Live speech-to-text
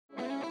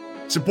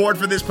Support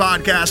for this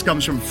podcast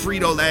comes from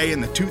Frito-Lay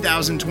and the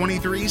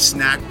 2023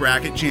 Snack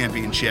Bracket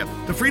Championship.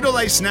 The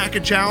Frito-Lay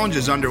Snack-It Challenge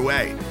is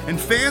underway, and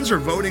fans are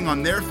voting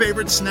on their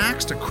favorite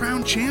snacks to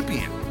crown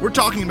champion. We're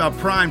talking about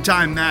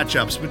prime-time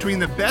matchups between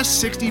the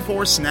best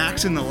 64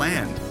 snacks in the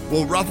land.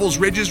 Will Ruffles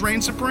Ridges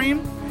reign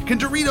supreme? Can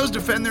Doritos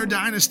defend their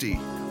dynasty?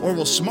 Or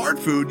will Smart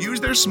Food use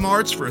their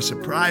smarts for a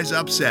surprise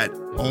upset?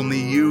 Only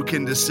you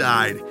can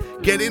decide.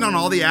 Get in on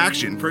all the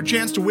action for a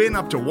chance to win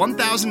up to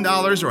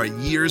 $1,000 or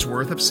a year's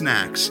worth of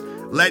snacks.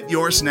 Let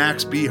your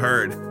snacks be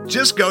heard.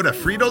 Just go to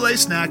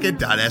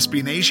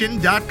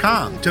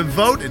fritolaysnacket.sbnation.com to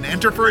vote and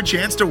enter for a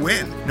chance to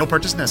win. No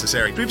purchase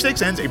necessary.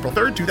 Sweepstakes ends April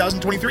 3rd,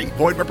 2023.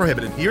 Void where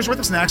prohibited. Year's worth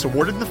of snacks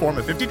awarded in the form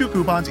of 52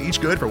 coupons, each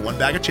good for one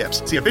bag of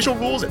chips. See official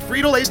rules at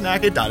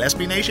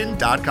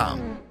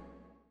fritolaysnacket.sbnation.com.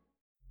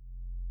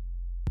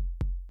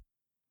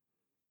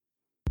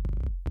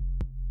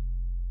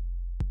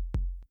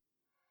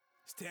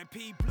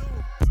 Stampede Blue.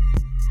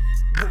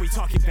 What we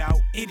talking about?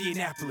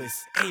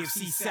 Indianapolis,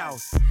 AFC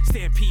South.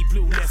 Stampede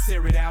Blue, let's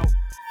air it out.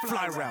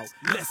 Fly route,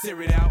 let's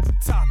air it out.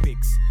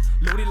 Topics,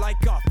 loaded like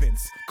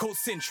offense.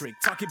 Cold-centric,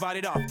 talk about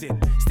it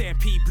often.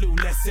 Stampede Blue,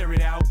 let's air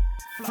it out.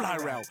 Fly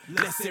route,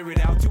 let's air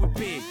it out. Do it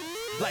big.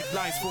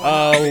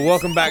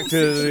 Welcome back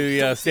to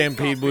the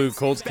Stampede Blue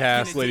Colts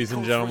cast, ladies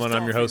and gentlemen.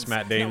 I'm your host,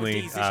 Matt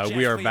Damley.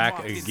 We are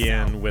back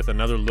again with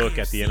another look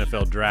at the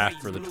NFL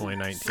draft for the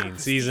 2019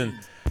 season.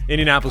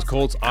 Indianapolis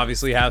Colts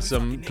obviously have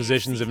some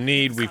positions of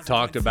need. We've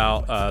talked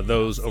about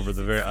those over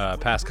the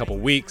past couple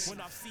weeks.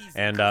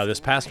 And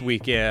this past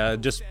week,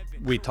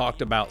 we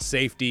talked about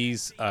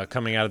safeties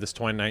coming out of this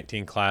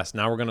 2019 class.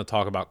 Now we're going to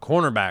talk about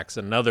cornerbacks,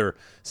 another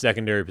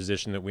secondary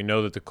position that we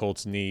know that the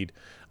Colts need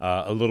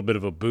a little bit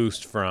of a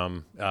boost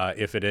from,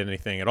 if at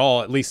anything at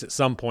all, at least at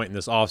some point in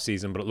this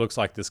offseason. But it looks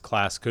like this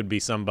class could be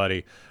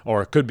somebody,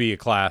 or it could be a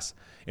class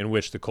in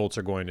which the Colts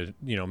are going to,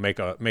 make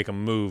a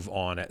move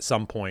on at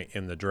some point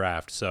in the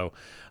draft. So,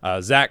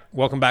 Zach,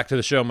 welcome back to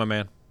the show, my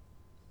man.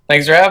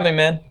 Thanks for having me,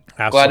 man.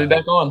 Absolutely. Glad to be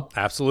back on.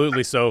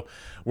 Absolutely. So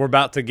we're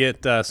about to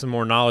get some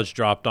more knowledge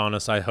dropped on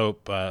us, I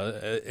hope,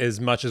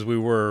 as much as we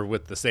were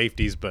with the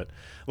safeties. But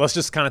let's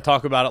just kind of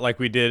talk about it like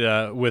we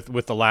did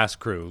with the last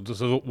crew.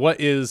 So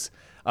what is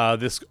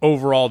this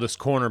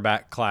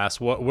cornerback class?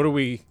 What are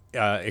we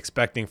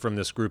expecting from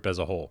this group as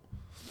a whole?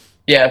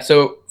 Yeah,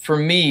 so for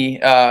me,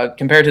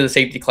 compared to the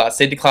safety class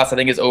I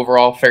think is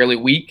overall fairly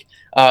weak.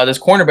 This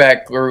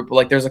cornerback group,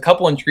 there's a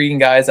couple intriguing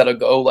guys that'll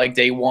go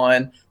day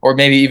one or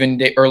maybe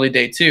even early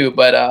day two,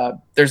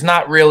 but there's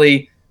not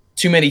really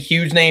too many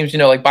huge names,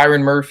 like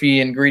Byron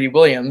Murphy and Greedy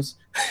Williams.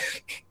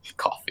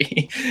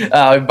 Coffee.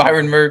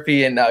 Byron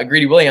Murphy and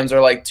Greedy Williams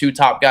are two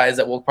top guys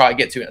that we'll probably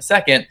get to in a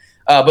second,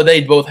 but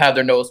they both have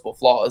their noticeable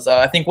flaws.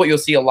 I think what you'll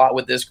see a lot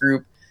with this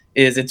group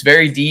is it's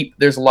very deep.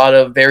 There's a lot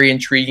of very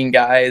intriguing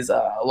guys,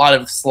 a lot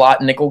of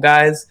slot nickel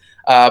guys.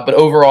 But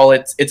overall,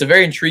 it's a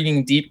very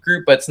intriguing deep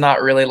group, but it's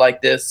not really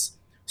this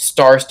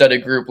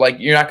star-studded group.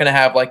 You're not going to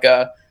have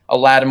a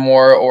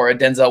Lattimore or a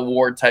Denzel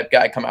Ward type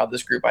guy come out of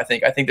this group. I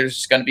think there's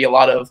just going to be a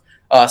lot of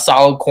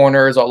solid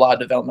corners or a lot of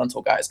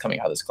developmental guys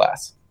coming out of this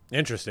class.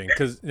 Interesting,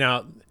 because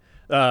now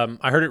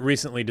I heard it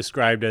recently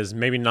described as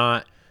maybe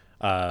not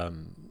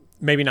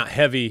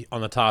heavy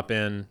on the top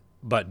end,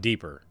 but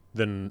deeper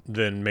than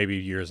maybe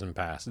years in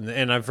past.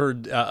 And I've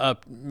heard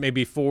up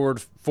maybe four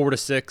to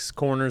six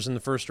corners in the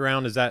first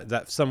round. Is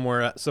that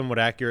somewhat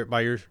accurate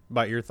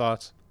by your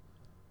thoughts?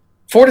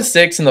 4 to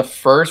 6 in the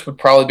first would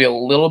probably be a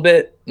little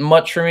bit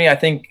much for me. I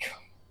think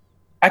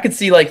I could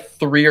see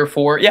 3 or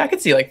 4. Yeah, I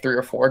could see 3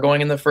 or 4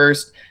 going in the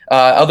first.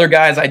 Other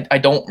guys I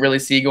don't really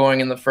see going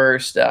in the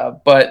first.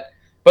 But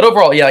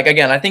overall, yeah,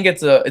 again, I think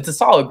it's a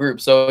solid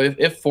group. So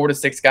if 4 to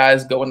 6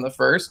 guys go in the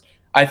first,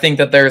 I think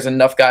that there's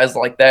enough guys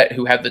like that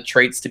who have the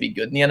traits to be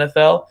good in the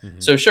NFL. Mm-hmm.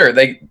 So sure,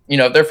 they,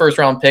 if they're first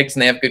round picks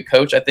and they have good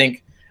coach, I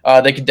think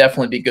they could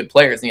definitely be good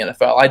players in the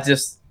NFL.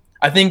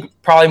 I think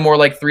probably more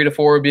 3 to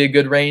 4 would be a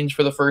good range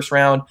for the first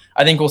round.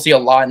 I think we'll see a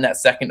lot in that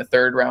second to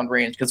third round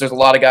range because there's a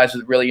lot of guys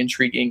with really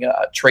intriguing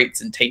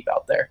traits and tape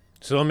out there.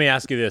 So let me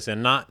ask you this,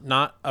 and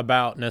not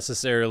about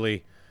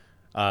necessarily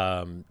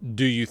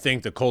do you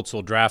think the Colts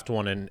will draft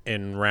one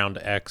in round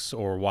X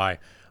or Y,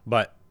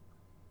 but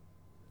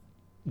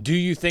do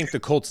you think the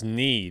Colts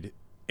need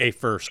a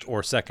first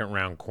or second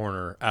round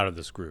corner out of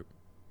this group?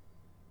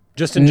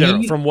 Just in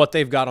general, from what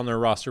they've got on their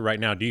roster right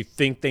now, do you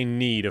think they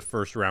need a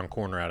first round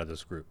corner out of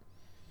this group?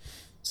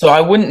 So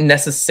I wouldn't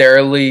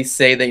necessarily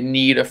say they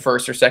need a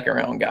first or second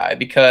round guy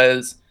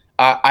because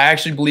I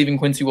actually believe in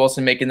Quincy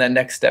Wilson making that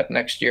next step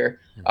next year.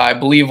 Mm-hmm. I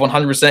believe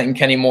 100% in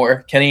Kenny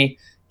Moore. Kenny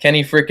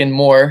freaking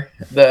Moore,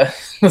 the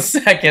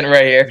second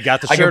right here. You got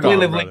the shirt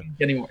on, brother.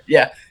 Kenny Moore.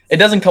 Yeah. It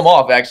doesn't come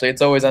off, actually.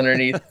 It's always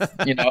underneath,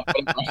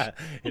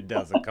 It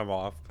doesn't come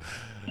off.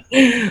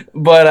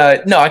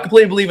 But, no, I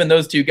completely believe in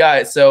those two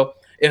guys. So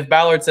if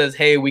Ballard says,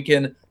 hey, we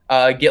can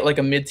get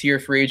a mid-tier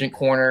free agent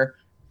corner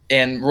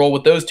and roll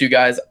with those two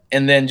guys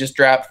and then just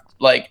draft,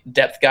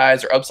 depth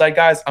guys or upside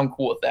guys, I'm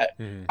cool with that.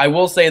 Mm-hmm. I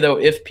will say, though,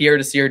 if Pierre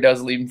Desir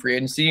does leave in free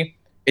agency,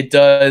 it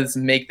does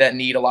make that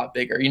need a lot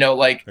bigger.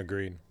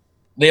 Agreed.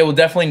 they will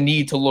definitely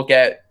need to look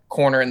at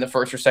corner in the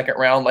first or second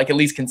round, like at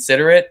least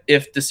consider it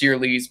if Desir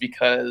leaves,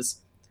 because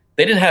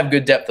they didn't have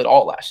good depth at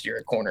all last year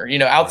at corner.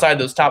 Outside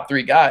those top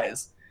 3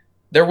 guys,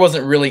 there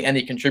wasn't really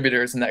any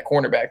contributors in that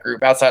cornerback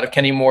group outside of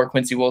Kenny Moore,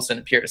 Quincy Wilson,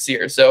 and Pierre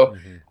Desir. So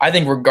I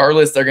think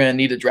regardless, they're going to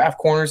need to draft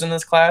corners in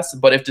this class.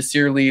 But if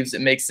Desir leaves,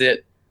 it makes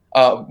it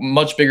a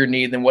much bigger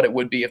need than what it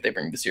would be if they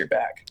bring Desir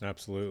back.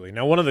 Absolutely.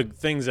 Now, one of the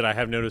things that I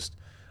have noticed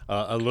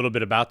a little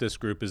bit about this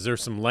group is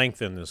there's some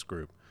length in this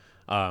group.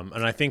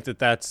 And I think that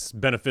that's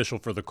beneficial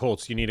for the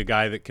Colts. You need a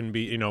guy that can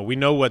be, we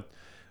know what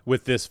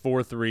with this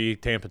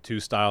 4-3 Tampa 2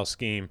 style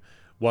scheme,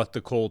 what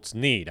the Colts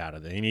need out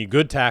of it. They need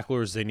good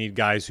tacklers. They need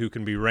guys who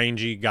can be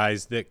rangy,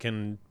 guys that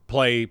can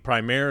play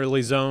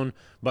primarily zone,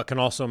 but can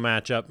also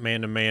match up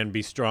man-to-man,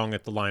 be strong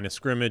at the line of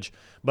scrimmage.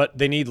 But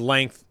they need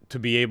length to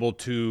be able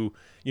to,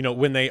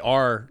 when they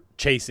are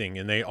chasing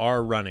and they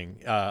are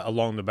running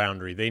along the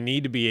boundary, they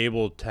need to be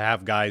able to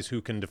have guys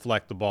who can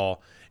deflect the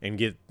ball and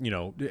get,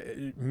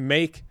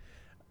 make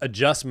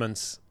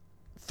adjustments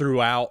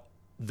throughout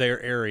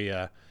their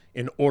area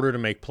in order to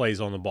make plays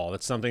on the ball.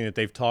 That's something that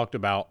they've talked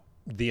about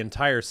the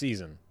entire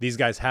season. These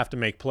guys have to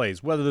make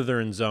plays, whether they're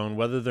in zone,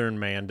 whether they're in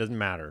man, doesn't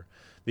matter.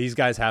 These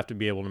guys have to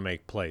be able to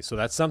make plays. So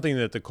that's something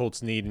that the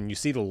Colts need, and you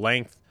see the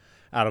length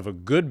out of a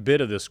good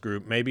bit of this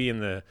group, maybe in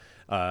the,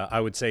 I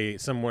would say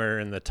somewhere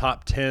in the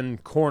top 10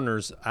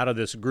 corners out of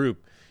this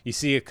group. You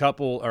see a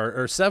couple,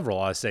 or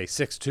several, I say,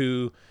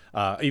 6'2",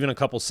 even a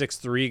couple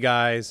 6'3"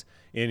 guys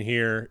in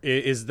here.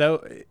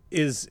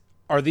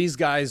 Are these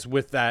guys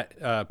with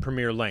that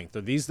premier length?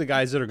 Are these the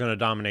guys that are going to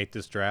dominate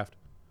this draft?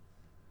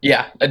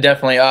 Yeah,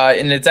 definitely.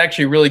 And it's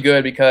actually really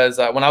good because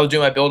when I was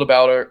doing my Build a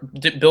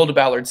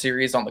Ballard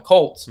series on the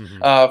Colts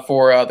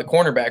for the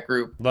cornerback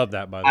group. Love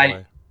that, by the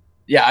way.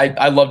 Yeah,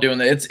 I love doing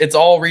that. It's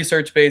all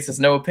research based. It's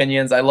no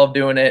opinions. I love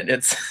doing it.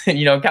 It's,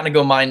 kind of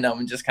go mind numb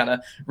and just kind of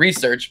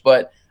research.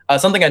 But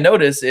something I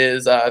noticed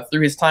is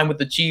through his time with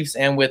the Chiefs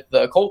and with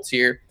the Colts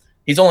here,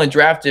 he's only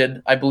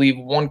drafted, I believe,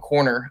 1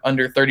 corner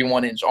under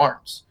 31-inch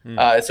arms.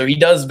 So he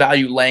does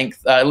value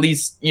length, at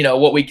least,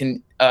 what we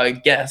can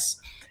guess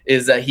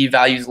is that he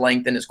values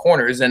length in his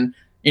corners. And,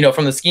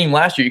 from the scheme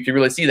last year, you could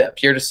really see that.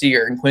 Pierre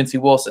Desir and Quincy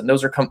Wilson,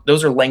 those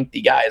are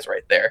lengthy guys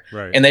right there.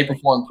 Right. And they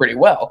perform pretty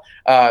well.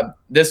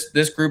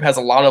 This group has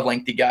a lot of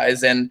lengthy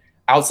guys. And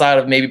outside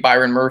of maybe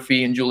Byron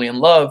Murphy and Julian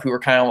Love, who are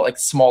kind of like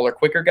smaller,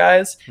 quicker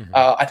guys,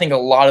 I think a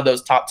lot of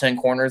those top 10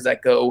 corners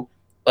that go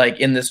like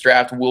in this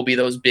draft will be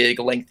those big,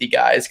 lengthy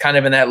guys, kind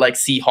of in that like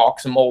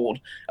Seahawks mold.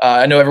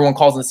 I know everyone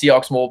calls them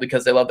Seahawks mold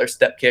because they love their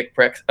step kick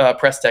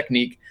press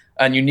technique,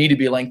 and you need to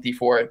be lengthy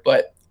for it.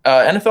 But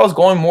NFL is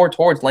going more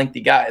towards lengthy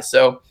guys.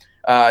 So,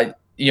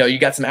 you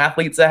got some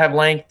athletes that have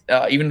length.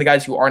 Even the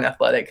guys who aren't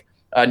athletic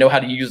know how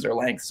to use their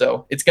length.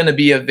 So it's going to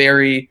be a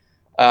very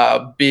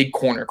big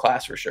corner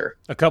class for sure.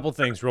 A couple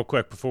things real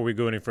quick before we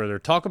go any further.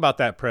 Talk about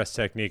that press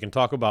technique and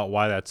talk about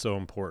why that's so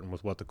important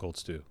with what the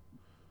Colts do.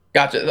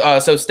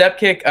 Gotcha. So step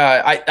kick,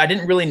 I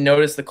didn't really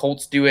notice the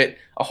Colts do it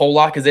a whole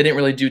lot because they didn't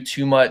really do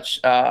too much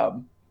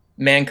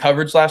man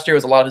coverage last year. It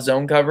was a lot of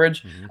zone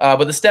coverage.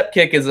 But the step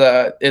kick is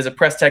a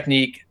press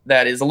technique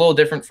that is a little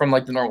different from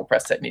like the normal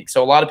press technique.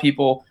 So a lot of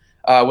people,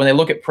 when they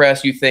look at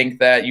press, you think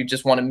that you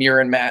just want to mirror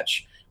and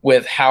match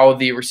with how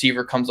the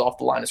receiver comes off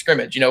the line of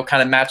scrimmage,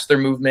 kind of match their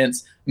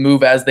movements,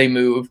 move as they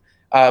move,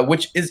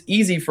 which is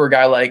easy for a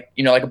guy like,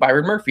 like a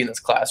Byron Murphy in this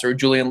class or a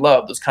Julian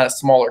Love, those kind of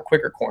smaller,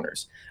 quicker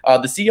corners.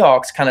 The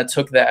Seahawks kind of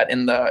took that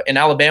and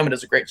Alabama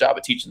does a great job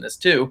of teaching this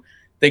too.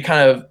 They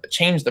kind of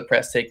changed the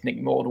press technique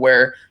mold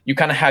where you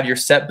kind of have your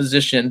set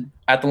position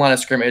at the line of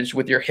scrimmage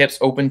with your hips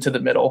open to the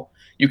middle.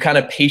 You kind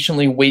of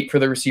patiently wait for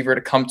the receiver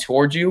to come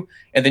towards you,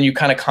 and then you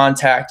kind of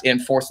contact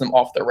and force them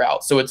off the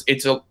route. So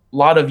it's a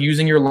lot of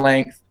using your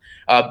length,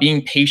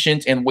 being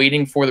patient and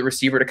waiting for the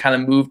receiver to kind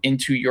of move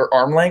into your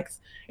arm length,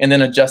 and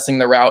then adjusting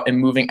the route and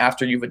moving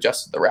after you've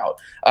adjusted the route.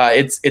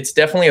 It's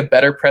definitely a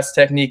better press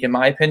technique in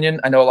my opinion.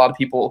 I know a lot of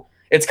people,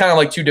 it's kind of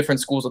like 2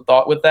 different schools of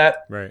thought with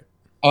that. Right.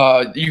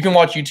 You can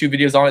watch YouTube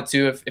videos on it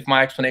too if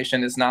my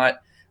explanation is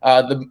not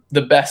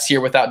the best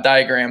here without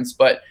diagrams,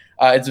 but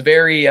it's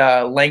very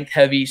length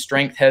heavy,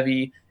 strength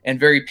heavy, and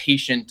very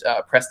patient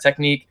press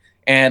technique.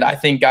 And I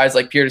think guys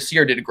like Pierre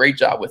Desir did a great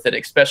job with it,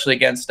 especially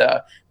against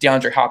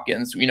DeAndre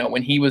Hopkins.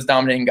 When he was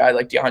dominating a guy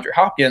like DeAndre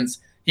Hopkins,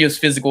 he was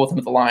physical with him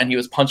at the line. He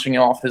was punching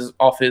off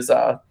his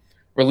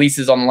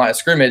releases on the line of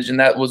scrimmage, and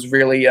that was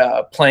really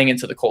playing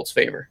into the Colts'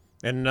 favor.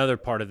 And another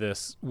part of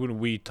this, when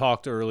we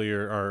talked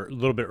earlier, or a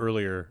little bit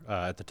earlier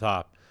at the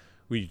top,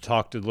 we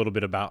talked a little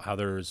bit about how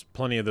there's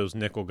plenty of those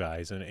nickel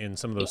guys and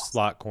some of those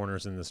slot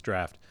corners in this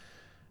draft.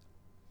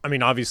 I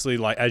mean, obviously,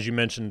 like as you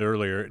mentioned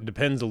earlier, it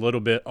depends a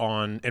little bit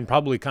on, and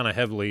probably kind of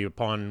heavily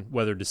upon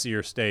whether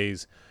Desir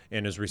stays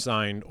and is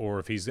re-signed or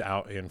if he's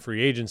out in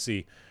free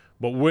agency.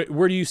 But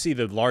where do you see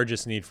the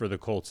largest need for the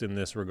Colts in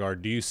this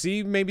regard? Do you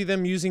see maybe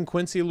them using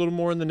Quincy a little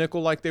more in the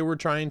nickel like they were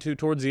trying to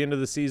towards the end of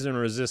the season,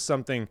 or is this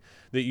something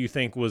that you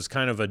think was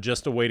kind of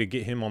just a way to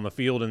get him on the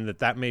field, and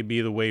that may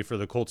be the way for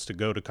the Colts to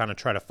go to kind of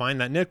try to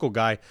find that nickel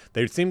guy?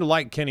 They seem to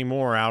like Kenny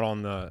Moore out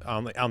on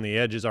the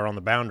edges or on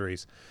the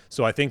boundaries,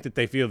 so I think that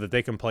they feel that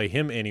they can play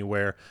him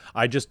anywhere.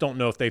 I just don't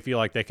know if they feel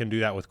like they can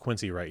do that with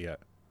Quincy right yet.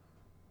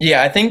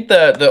 Yeah, I think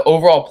the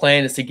overall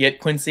plan is to get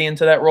Quincy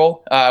into that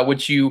role,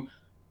 which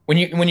when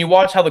you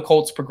watch how the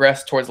Colts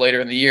progressed towards later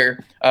in the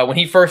year, when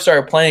he first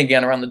started playing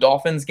again around the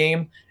Dolphins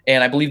game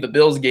and I believe the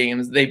Bills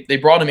games, they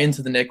brought him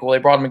into the nickel. They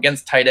brought him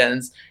against tight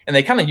ends, and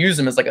they kind of used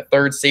him as like a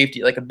third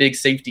safety, like a big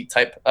safety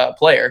type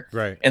player.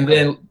 Right. And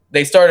then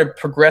they started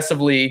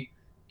progressively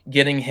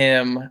getting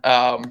him,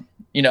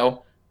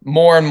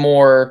 more and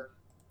more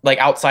like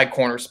outside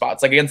corner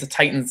spots. Like against the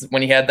Titans,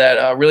 when he had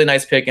that really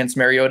nice pick against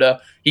Mariota,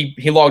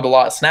 he logged a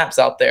lot of snaps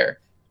out there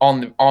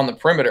on the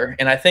perimeter.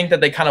 And I think that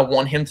they kind of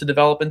want him to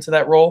develop into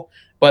that role,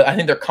 but I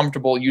think they're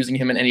comfortable using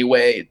him in any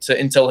way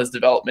until his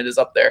development is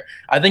up there.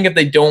 I think if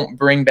they don't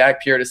bring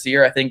back Pierre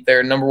Desir, I think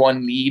their number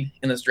one need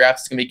in this draft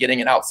is going to be getting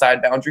an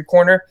outside boundary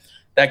corner.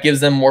 That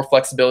gives them more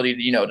flexibility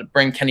to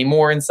bring Kenny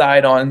Moore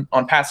inside on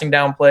passing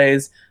down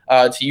plays,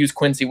 to use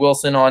Quincy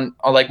Wilson on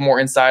like more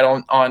inside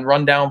on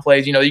run down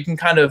plays. You can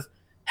kind of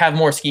have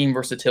more scheme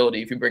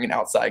versatility if you bring an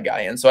outside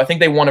guy in. So I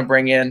think they want to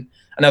bring in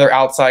another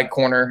outside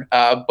corner,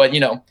 but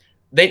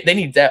they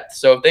need depth.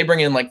 So if they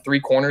bring in like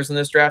 3 corners in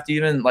this draft,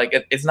 even like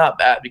it's not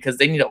bad because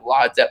they need a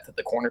lot of depth at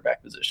the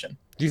cornerback position.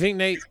 Do you think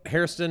Nate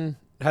Hairston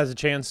has a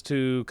chance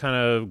to kind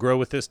of grow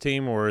with this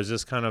team, or is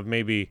this kind of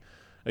maybe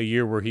a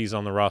year where he's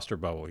on the roster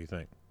bubble, you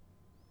think?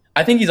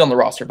 I think he's on the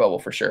roster bubble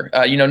for sure.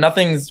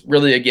 Nothing's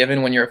really a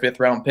given when you're a 5th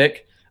round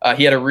pick.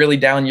 He had a really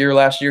down year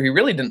last year. He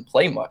really didn't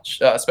play much,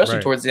 especially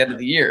Right. towards the end of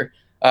the year.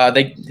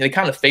 They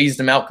kind of phased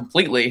him out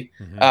completely.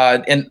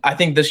 And I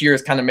think this year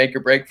is kind of make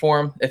or break for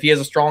him. If he has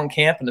a strong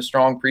camp and a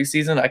strong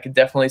preseason, I could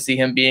definitely see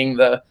him being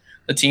the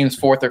team's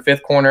 4th or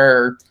 5th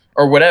corner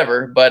or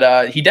whatever.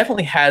 But he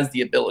definitely has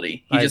the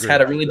ability. He just had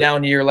a really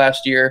down year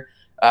last year.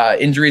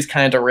 Injuries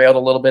kind of derailed a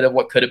little bit of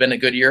what could have been a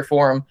good year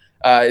for him.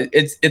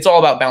 It's all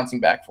about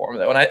bouncing back for him,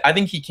 though. And I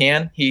think he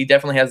can. He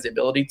definitely has the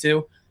ability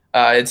to.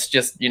 It's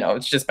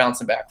just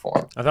bouncing back for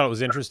him. I thought it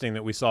was interesting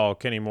that we saw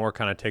Kenny Moore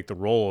kind of take the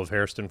role of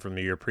Hairston from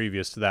the year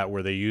previous to that,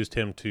 where they used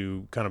him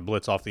to kind of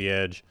blitz off the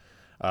edge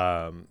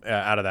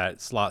out of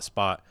that slot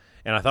spot.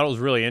 And I thought it was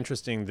really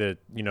interesting that,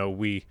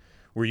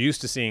 we're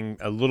used to seeing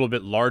a little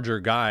bit larger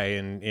guy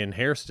in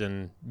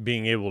Hairston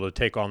being able to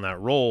take on that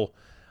role.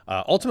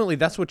 Ultimately,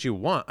 that's what you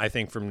want, I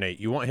think, from Nate.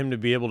 You want him to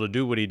be able to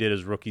do what he did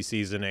his rookie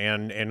season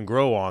and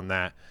grow on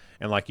that.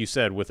 And like you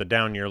said, with a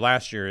down year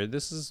last year,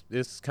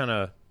 it's kind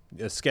of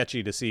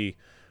sketchy to see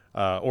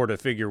or to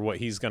figure what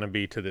he's going to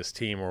be to this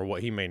team or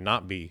what he may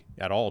not be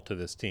at all to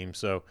this team.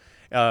 So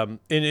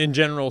in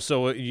general,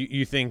 so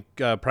you think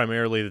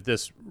primarily that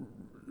this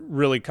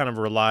really kind of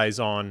relies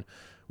on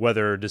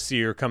whether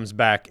Desir comes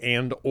back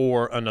and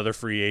or another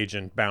free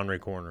agent boundary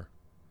corner?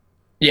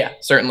 Yeah,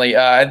 certainly.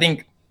 I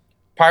think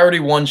priority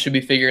 1 should be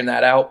figuring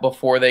that out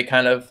before they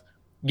kind of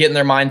get in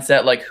their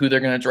mindset, like who they're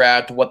going to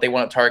draft, what they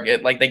want to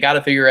target. Like they got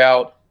to figure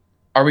out,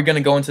 are we going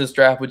to go into this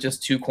draft with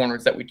just 2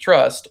 corners that we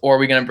trust, or are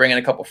we going to bring in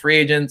a couple free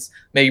agents,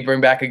 maybe bring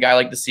back a guy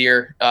like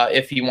Desir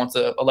if he wants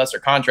a lesser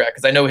contract?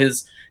 Because I know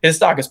his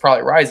stock is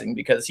probably rising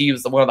because he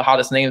was one of the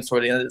hottest names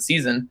toward the end of the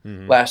season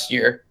last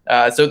year.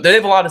 So they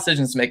have a lot of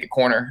decisions to make at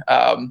corner.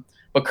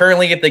 But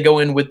currently, if they go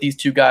in with these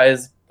 2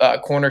 guys,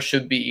 corner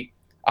should be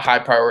a high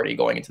priority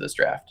going into this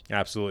draft.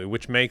 Absolutely,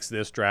 which makes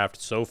this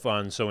draft so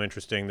fun, so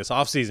interesting. This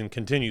offseason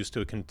continues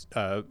to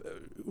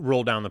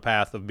roll down the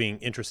path of being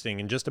interesting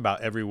in just about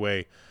every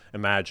way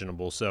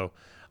imaginable. So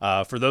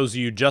for those of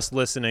you just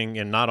listening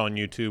and not on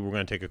YouTube, we're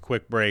going to take a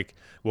quick break.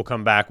 We'll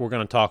come back. We're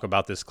going to talk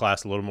about this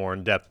class a little more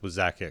in depth with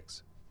Zach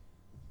Hicks.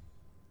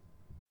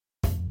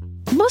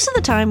 Most of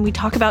the time, we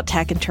talk about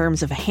tech in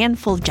terms of a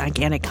handful of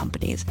gigantic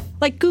companies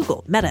like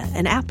Google, Meta,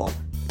 and Apple.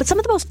 But some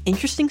of the most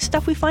interesting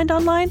stuff we find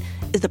online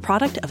is the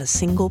product of a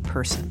single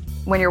person.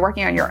 When you're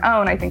working on your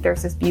own, I think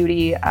there's this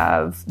beauty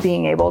of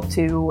being able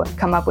to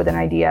come up with an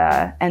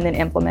idea and then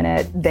implement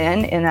it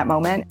then in that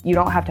moment. You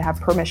don't have to have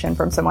permission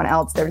from someone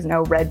else. There's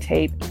no red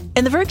tape.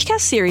 In the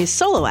Vergecast series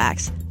Solo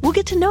Acts, we'll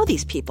get to know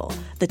these people,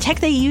 the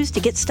tech they use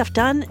to get stuff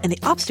done, and the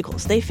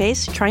obstacles they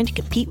face trying to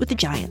compete with the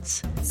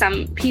giants.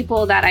 Some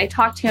people that I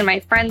talk to and my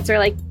friends are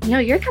like,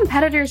 your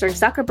competitors are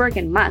Zuckerberg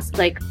and Musk.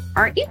 Like,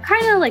 aren't you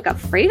kind of like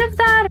afraid of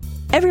that?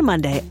 Every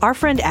Monday, our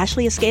friend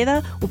Ashley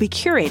Esqueda will be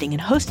curating and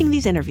hosting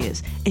these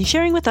interviews and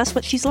sharing with us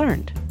what she's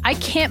learned. I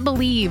can't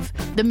believe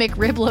the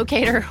McRib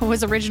locator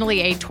was originally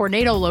a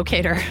tornado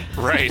locator.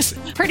 Right.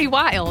 Pretty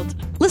wild.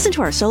 Listen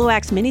to our Solo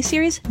Acts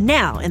miniseries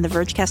now in the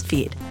Vergecast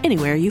feed,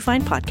 anywhere you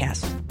find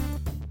podcasts.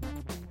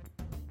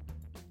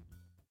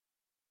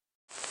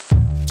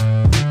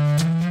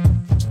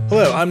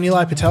 Hello, I'm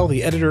Nilay Patel,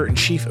 the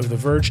editor-in-chief of The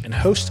Verge and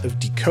host of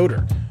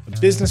Decoder, a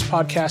business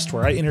podcast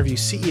where I interview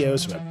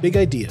CEOs about big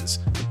ideas,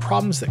 the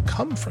problems that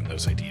come from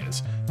those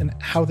ideas, and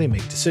how they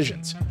make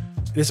decisions.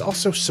 It is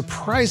also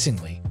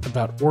surprisingly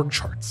about org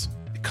charts.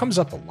 It comes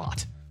up a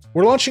lot.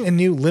 We're launching a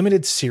new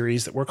limited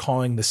series that we're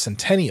calling the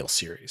Centennial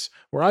Series,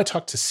 where I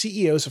talk to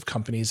CEOs of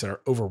companies that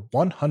are over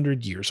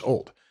 100 years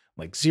old,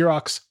 like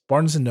Xerox,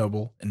 Barnes &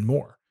 Noble, and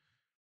more.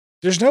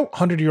 There's no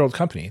 100-year-old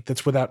company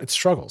that's without its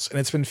struggles, and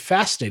it's been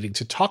fascinating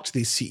to talk to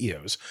these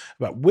CEOs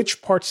about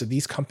which parts of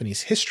these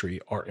companies'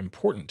 history are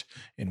important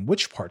and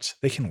which parts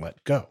they can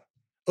let go.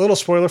 A little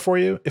spoiler for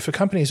you, if a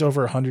company is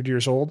over 100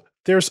 years old,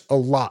 there's a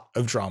lot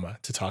of drama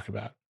to talk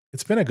about.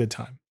 It's been a good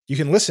time. You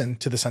can listen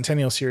to the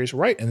Centennial Series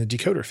right in the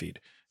Decoder feed.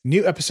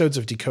 New episodes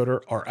of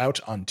Decoder are out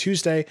on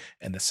Tuesday,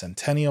 and the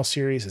Centennial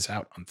Series is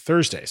out on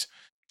Thursdays.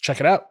 Check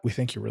it out. We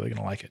think you're really going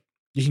to like it.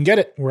 You can get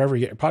it wherever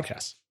you get your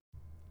podcasts.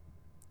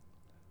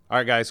 All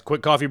right, guys,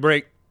 quick coffee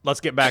break. Let's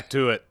get back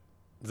to it.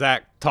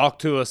 Zach, talk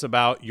to us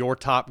about your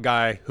top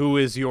guy. Who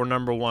is your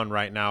number one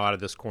right now out of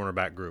this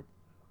cornerback group?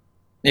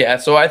 Yeah,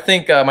 so I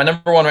think my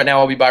number one right now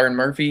will be Byron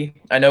Murphy.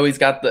 I know he's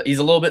a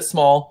little bit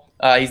small.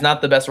 He's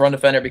not the best run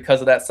defender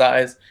because of that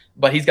size,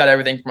 but he's got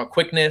everything from a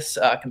quickness,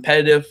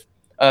 competitive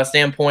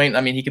standpoint.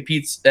 I mean, he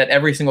competes at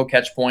every single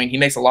catch point. He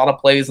makes a lot of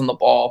plays on the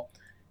ball.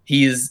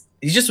 He's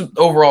just an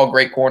overall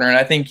great corner, and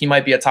I think he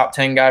might be a top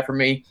 10 guy for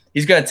me.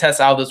 He's going to test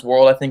out of this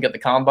world, I think, at the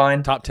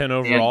combine. Top 10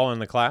 overall in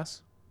the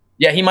class?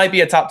 Yeah, he might be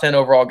a top 10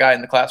 overall guy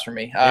in the class for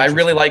me. I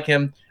really like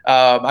him.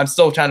 I'm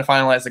still trying to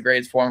finalize the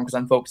grades for him because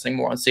I'm focusing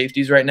more on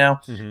safeties right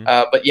now. Mm-hmm.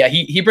 But yeah,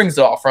 he brings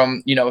it all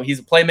from, he's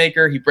a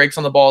playmaker. He breaks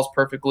on the balls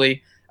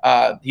perfectly.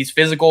 He's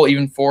physical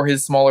even for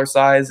his smaller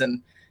size.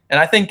 And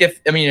I think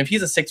if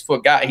he's a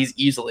 6-foot guy, he's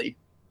easily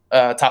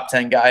a top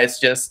 10 guy. It's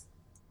just,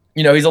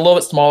 he's a little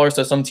bit smaller,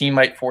 so some team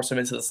might force him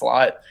into the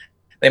slot.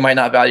 They might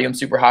not value him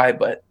super high,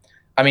 but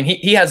I mean,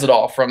 he has it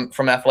all from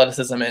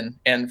athleticism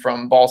and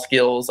from ball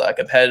skills,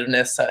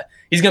 competitiveness.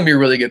 He's going to be a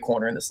really good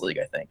corner in this league,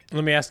 I think.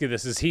 Let me ask you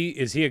this. Is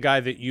he a guy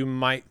that you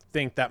might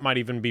think that might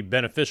even be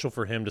beneficial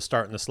for him to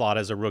start in the slot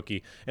as a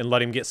rookie and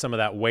let him get some of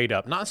that weight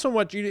up? Not so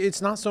much.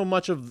 It's not so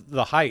much of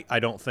the height, I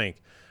don't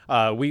think.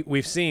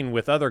 We've seen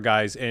with other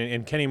guys,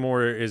 and Kenny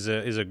Moore is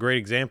a great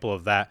example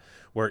of that,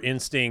 where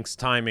instincts,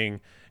 timing,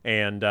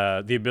 and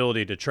the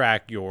ability to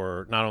track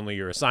not only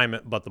your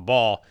assignment but the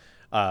ball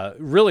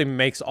really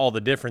makes all the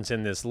difference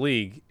in this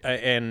league.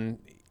 And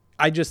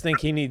I just think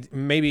he needs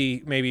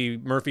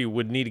maybe Murphy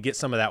would need to get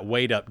some of that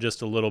weight up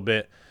just a little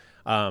bit.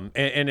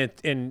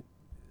 And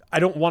I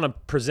don't want to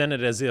present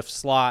it as if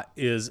slot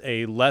is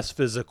a less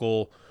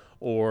physical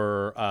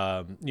or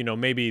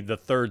maybe the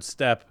third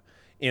step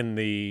in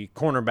the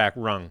cornerback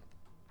rung.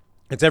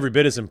 It's every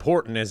bit as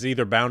important as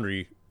either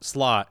boundary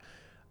slot.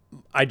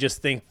 I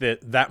just think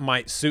that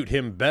might suit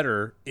him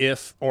better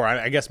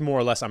I guess more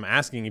or less I'm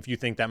asking if you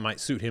think that might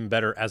suit him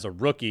better as a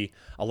rookie,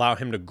 allow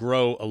him to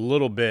grow a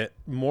little bit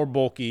more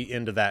bulky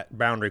into that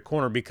boundary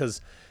corner,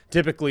 because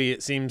typically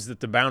it seems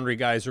that the boundary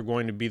guys are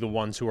going to be the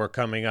ones who are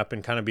coming up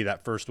and kind of be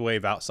that first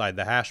wave outside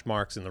the hash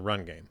marks in the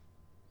run game.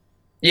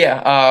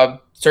 Yeah,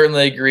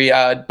 certainly agree.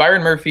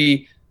 Byron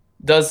Murphy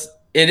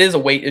it is a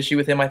weight issue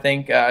with him, I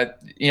think. I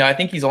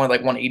think he's only like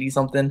 180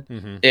 something,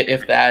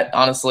 if that,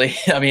 honestly.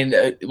 I mean,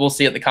 we'll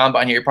see at the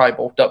combine here. He probably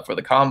bulked up for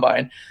the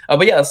combine.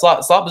 But yeah, the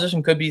slot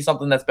position could be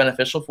something that's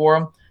beneficial for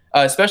him,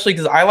 especially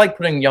because I like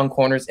putting young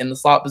corners in the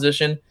slot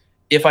position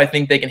if I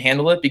think they can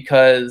handle it,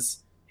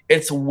 because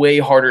it's way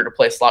harder to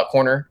play slot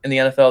corner in the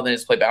NFL than it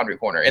is to play boundary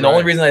corner. And the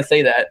only reason I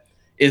say that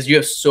is you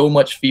have so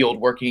much field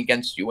working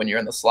against you when you're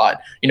in the slot.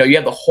 You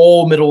have the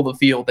whole middle of the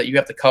field that you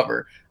have to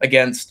cover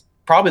against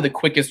probably the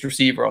quickest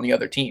receiver on the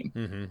other team.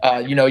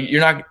 You're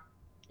not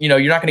going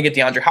to get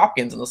DeAndre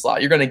Hopkins in the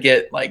slot. You're going to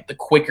get like the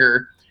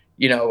quicker,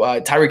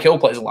 Tyreek Hill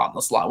plays a lot in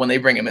the slot when they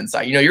bring him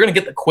inside. You're going to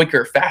get the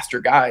quicker, faster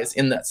guys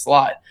in that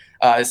slot.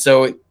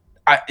 So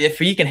if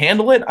he can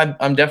handle it,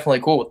 I'm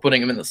definitely cool with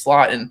putting him in the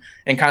slot and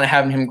kind of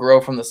having him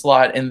grow from the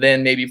slot and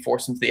then maybe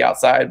force him to the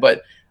outside.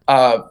 But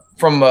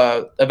from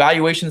a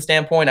evaluation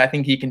standpoint, I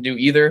think he can do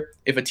either.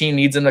 If a team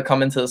needs him to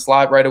come into the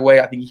slot right away,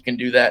 I think he can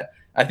do that.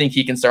 I think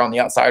he can start on the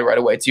outside right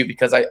away too,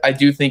 because I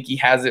do think he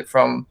has it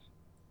from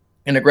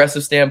an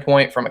aggressive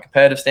standpoint, from a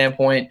competitive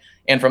standpoint,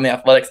 and from the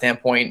athletic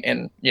standpoint.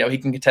 And, he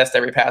can contest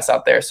every pass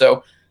out there.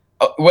 So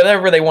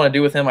whatever they want to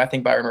do with him, I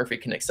think Byron Murphy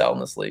can excel in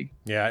this league.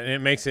 Yeah, and it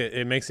makes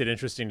it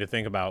interesting to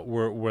think about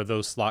where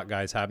those slot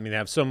guys have. I mean, they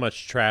have so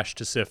much trash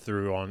to sift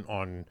through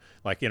on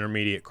like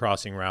intermediate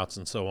crossing routes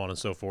and so on and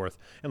so forth.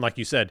 And like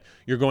you said,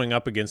 you're going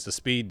up against a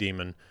speed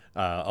demon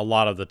a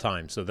lot of the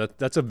time. So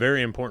that's a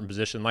very important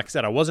position. Like I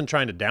said, I wasn't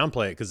trying to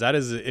downplay it, because that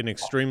is an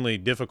extremely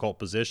difficult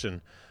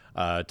position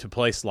to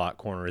play slot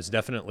corner. Is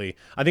definitely,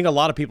 I think a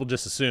lot of people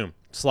just assume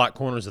slot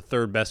corner is the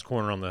third best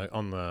corner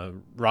on the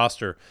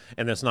roster,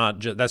 and that's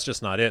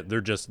just not it.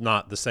 They're just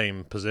not the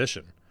same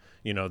position.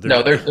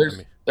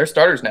 They're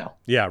starters now.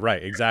 Yeah,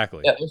 right,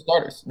 exactly. Yeah, they're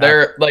starters.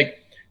 They're like,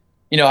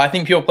 I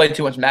think people played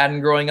too much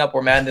Madden growing up,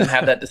 where Madden didn't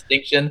have that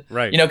distinction.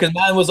 Right. Because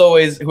Madden was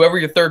always, whoever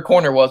your third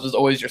corner was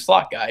always your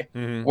slot guy.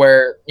 Mm-hmm.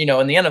 Where, in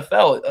the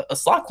NFL, a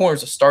slot corner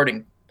is a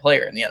starting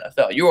player in the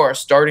NFL. You are a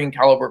starting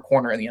caliber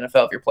corner in the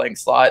NFL if you're playing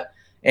slot.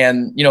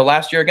 And,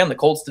 last year, again, the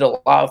Colts did a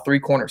lot of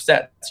 3-corner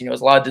sets. It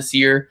was a lot of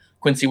Desir,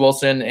 Quincy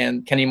Wilson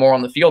and Kenny Moore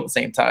on the field at the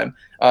same time.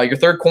 Your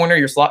third corner,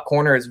 your slot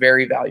corner, is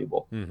very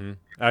valuable. Mm-hmm.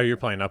 You're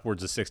playing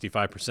upwards of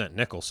 65%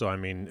 nickel, so I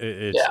mean,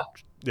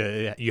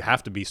 you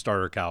have to be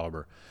starter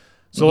caliber.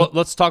 So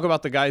let's talk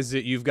about the guys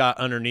that you've got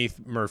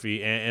underneath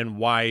Murphy and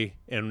why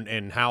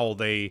and how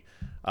they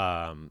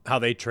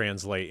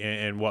translate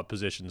and what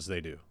positions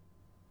they do.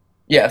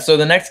 Yeah, so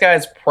the next guy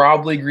is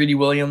probably Greedy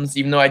Williams,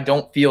 even though I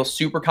don't feel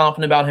super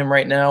confident about him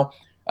right now.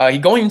 He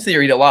going into the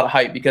year, he had a lot of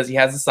hype because he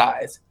has the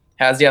size,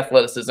 has the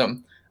athleticism.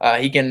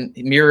 He can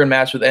mirror and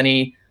match with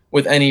any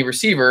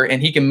receiver,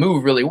 and he can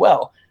move really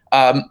well.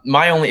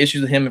 My only issue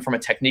with him from a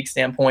technique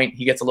standpoint,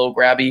 he gets a little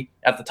grabby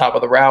at the top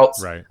of the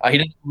routes. Right. He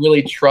doesn't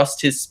really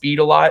trust his speed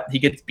a lot. He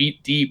gets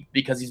beat deep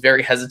because he's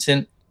very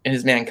hesitant in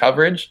his man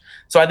coverage.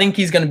 So I think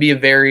he's going to be a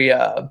very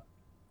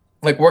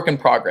work in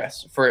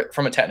progress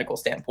from a technical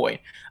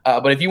standpoint.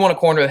 But if you want a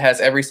corner that has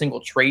every single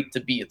trait to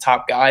be a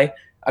top guy,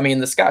 I mean,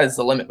 the sky is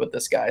the limit with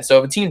this guy. So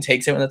if a team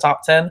takes him in the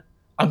top 10,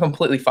 I'm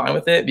completely fine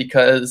with it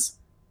because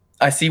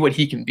I see what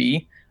he can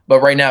be. But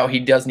right now, he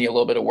does need a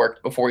little bit of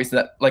work before he's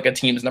like a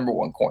team's number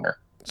one corner.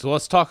 So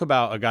let's talk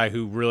about a guy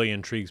who really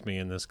intrigues me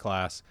in this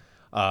class.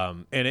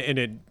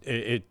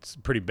 It's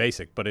pretty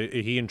basic, but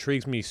he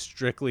intrigues me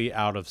strictly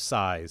out of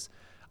size.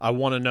 I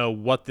want to know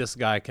what this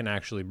guy can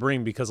actually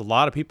bring because a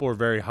lot of people are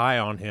very high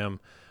on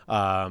him.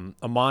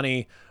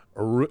 Amani,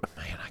 man,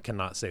 I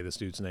cannot say this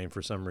dude's name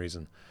for some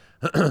reason.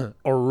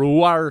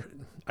 Oruwar,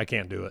 I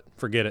can't do it.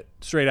 Forget it.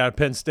 Straight out of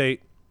Penn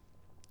State,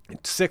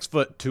 6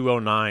 foot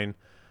 209.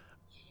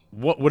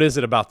 What is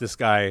it about this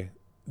guy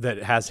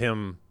that has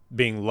him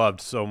being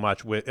loved so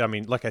much? I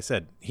mean, like I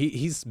said,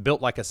 he's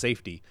built like a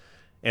safety,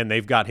 and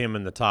they've got him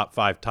in the top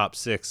 5, top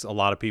 6. A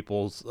lot of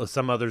people,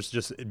 some others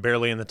just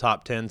barely in the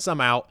top 10,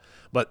 some out.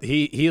 But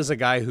he is a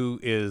guy who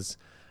is,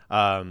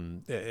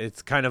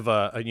 it's kind of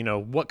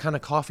what kind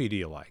of coffee do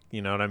you like?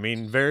 You know what I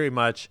mean? Very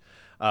much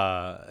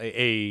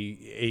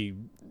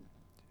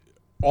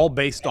all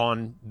based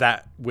on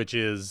that, which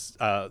is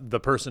the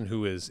person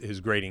who is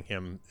grading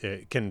him.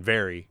 It can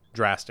vary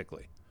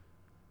drastically.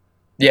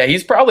 Yeah,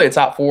 he's probably a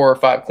top 4 or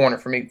 5 corner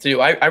for me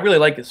too. I really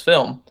like his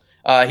film.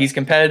 He's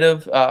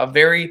competitive,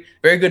 very,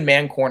 very good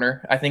man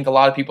corner. I think a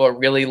lot of people are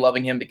really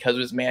loving him because of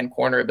his man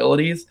corner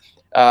abilities.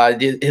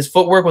 His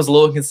footwork was a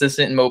little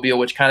inconsistent in Mobile,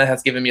 which kind of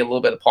has given me a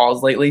little bit of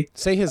pause lately.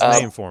 Say his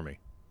name for me.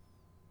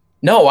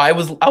 No, I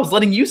was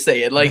letting you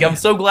say it. Like, I'm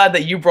so glad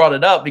that you brought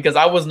it up because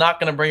I was not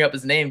going to bring up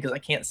his name because I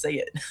can't say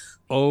it.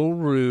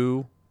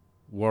 Oruwariye.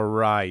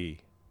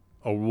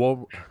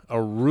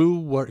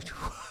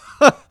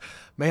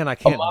 Man, I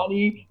can't.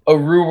 Amani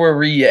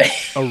Oruwariye.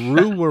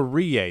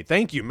 Oruwariye.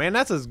 Thank you, man.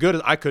 That's as good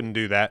as I couldn't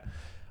do that.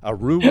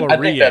 Oruwariye. I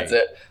think that's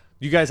it.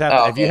 You guys have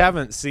to, if you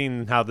haven't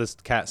seen how this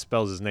cat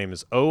spells his name,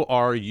 is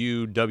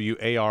Oruwariye.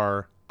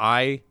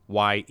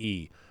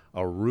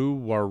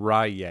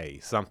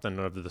 Oruwariye, something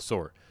of the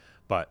sort.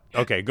 But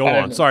okay, go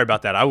on. Sorry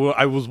about that. I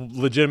was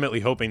legitimately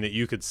hoping that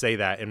you could say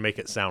that and make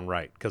it sound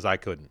right because I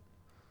couldn't.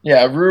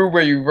 Yeah,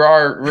 where you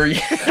are.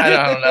 I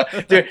don't know,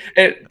 dude.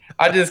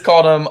 I just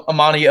called him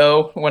Amani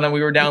O when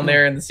we were down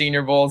there in the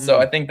Senior Bowl, so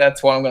I think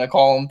that's what I'm going to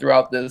call him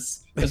throughout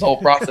this whole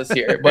process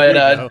here.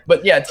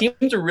 But yeah,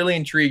 teams are really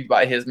intrigued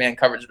by his man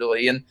coverage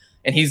ability, and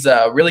he's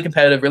really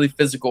competitive, really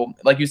physical,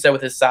 like you said,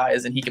 with his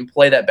size, and he can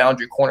play that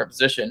boundary corner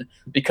position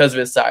because of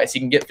his size. He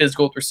can get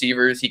physical with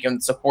receivers. He can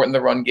support in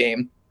the run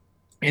game.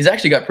 He's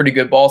actually got pretty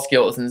good ball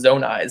skills and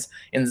zone eyes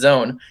in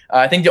zone.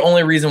 I think the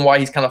only reason why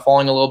he's kind of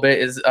falling a little bit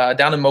is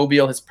down in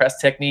Mobile, his press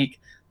technique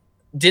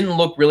didn't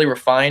look really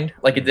refined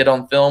like it did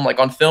on film. Like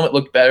on film, it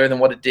looked better than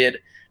what it did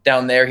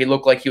down there. He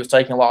looked like he was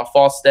taking a lot of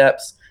false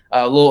steps,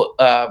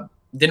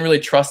 didn't really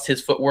trust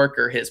his footwork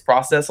or his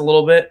process a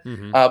little bit.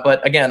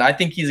 But again, I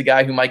think he's a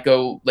guy who might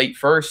go late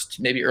first,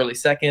 maybe early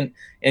second,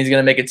 and he's going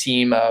to make a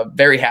team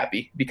very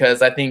happy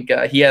because I think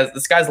the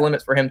sky's the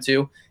limit for him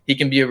too. He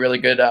can be a really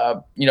good,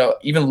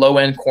 even low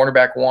end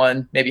cornerback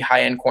 1, maybe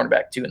high end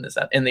cornerback 2 in the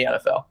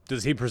NFL.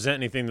 Does he present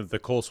anything that the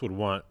Colts would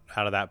want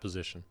out of that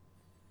position?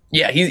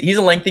 Yeah, he's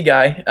a lengthy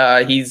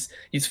guy. He's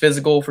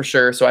physical for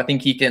sure, so I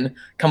think he can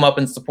come up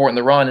and support in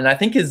the run. And I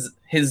think his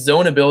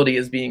zone ability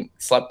is being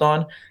slept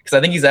on because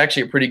I think he's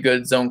actually a pretty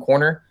good zone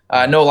corner.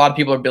 I know a lot of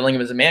people are billing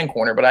him as a man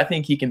corner, but I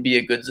think he can be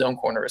a good zone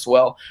corner as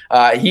well.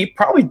 He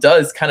probably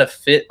does kind of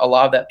fit a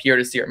lot of that Pierre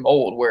Desir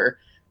mold where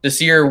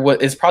Desir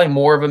is probably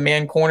more of a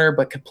man corner,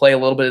 but could play a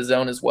little bit of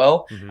zone as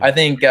well. I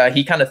think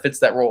he kind of fits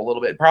that role a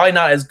little bit. Probably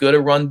not as good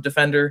a run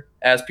defender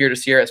as Pierre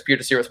Desir,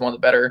 was one of the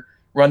better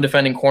run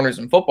defending corners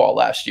in football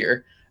last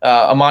year.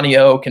 Amani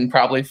O can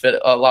probably fit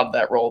a lot of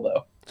that role,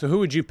 though. So who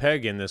would you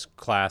peg in this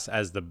class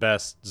as the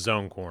best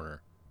zone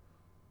corner?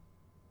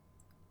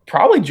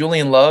 Probably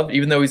Julian Love,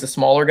 even though he's a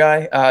smaller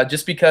guy,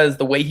 just because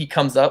the way he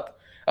comes up,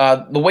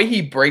 the way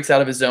he breaks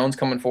out of his zones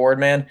coming forward,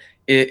 man,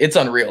 it's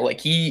unreal. Like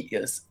he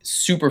is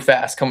super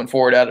fast coming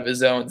forward out of his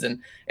zones, and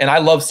I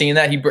love seeing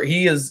that.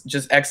 He is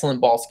just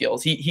excellent ball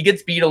skills. He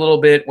gets beat a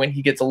little bit when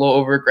he gets a little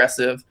over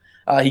aggressive.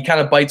 He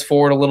kind of bites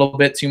forward a little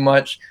bit too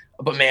much.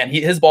 But, man,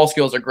 his ball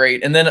skills are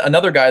great. And then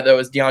another guy, though,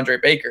 is DeAndre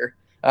Baker.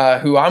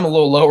 who I'm a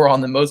little lower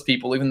on than most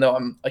people, even though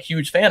I'm a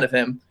huge fan of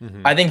him.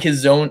 Mm-hmm. I think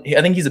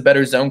he's a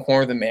better zone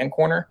corner than man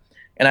corner.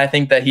 And I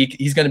think that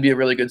he's going to be a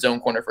really good zone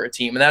corner for a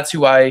team. And that's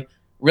who I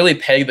really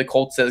peg the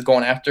Colts as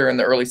going after in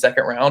the early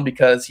second round,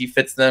 because he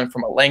fits them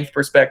from a length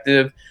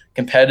perspective,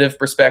 competitive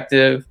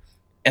perspective.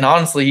 And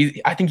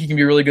honestly, I think he can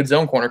be a really good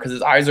zone corner because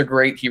his eyes are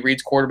great. He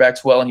reads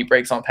quarterbacks well, and he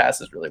breaks on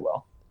passes really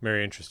well.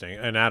 Very interesting.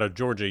 And out of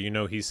Georgia,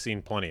 he's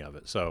seen plenty of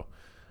it. So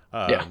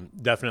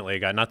definitely a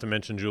guy, not to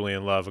mention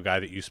Julian Love, a guy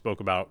that you spoke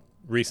about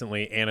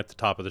recently and at the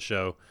top of the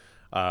show.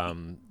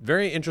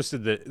 Very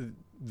interested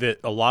that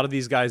a lot of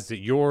these guys that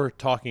you're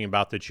talking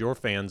about, that you're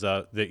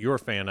a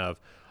fan of,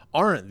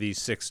 aren't these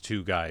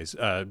 6'2" guys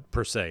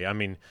per se. I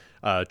mean,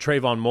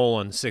 Trayvon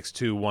Mullen,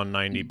 6'2",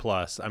 190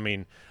 plus. I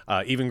mean,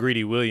 even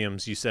Greedy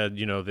Williams, you said,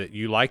 that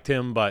you liked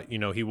him, but,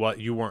 you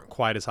weren't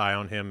quite as high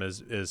on him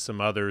as some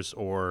others,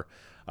 or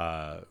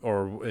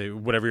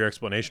whatever your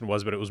explanation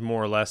was, but it was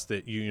more or less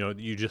that,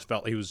 you just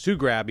felt he was too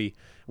grabby,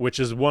 which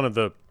is one of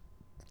the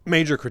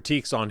major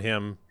critiques on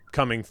him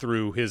coming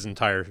through his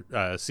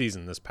entire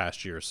season this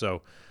past year.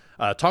 So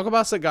talk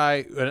about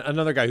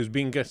another guy who's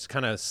being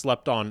kind of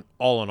slept on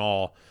all in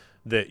all,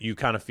 that you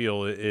kind of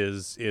feel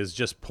is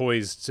just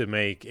poised to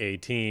make a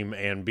team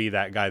and be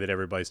that guy that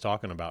everybody's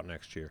talking about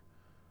next year.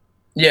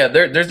 Yeah,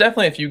 there's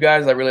definitely a few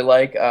guys I really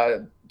like.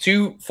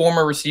 Two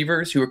former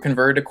receivers who were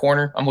converted to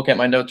corner. I'm looking at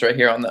my notes right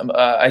here on them.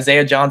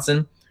 Isaiah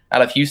Johnson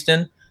out of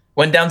Houston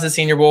went down to the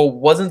Senior Bowl,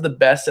 wasn't the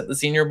best at the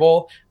Senior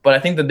Bowl, but I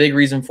think the big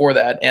reason for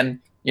that, and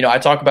I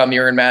talk about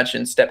mirror and match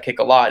and step kick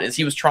a lot, is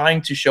he was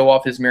trying to show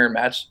off his mirror and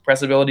match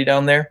press ability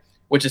down there,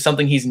 which is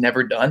something he's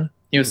never done.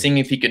 He was seeing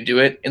if he could do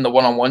it in the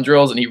one-on-one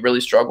drills, and he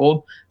really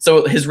struggled.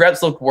 So his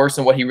reps looked worse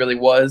than what he really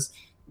was.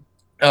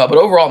 But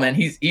overall, man,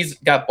 he's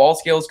got ball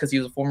skills because he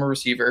was a former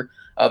receiver,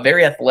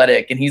 very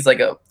athletic, and he's like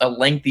a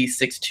lengthy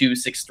 6'2",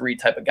 6'3"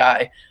 type of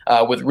guy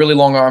with really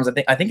long arms.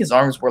 I think his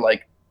arms were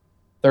like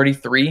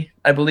 33,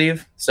 I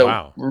believe. So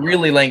wow.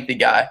 Really lengthy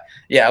guy.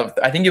 Yeah,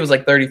 I think it was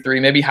like 33,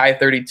 maybe high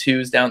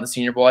 32s down the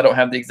Senior Bowl. I don't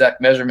have the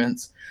exact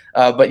measurements.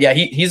 But yeah,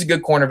 he's a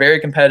good corner, very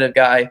competitive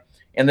guy.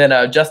 And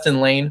then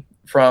Justin Lane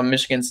from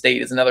Michigan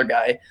State is another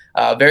guy,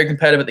 very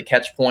competitive at the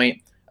catch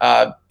point,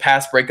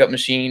 pass breakup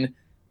machine.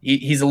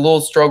 He's a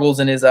little struggles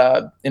in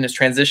his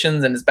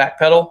transitions and his back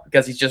pedal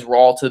because he's just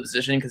raw to the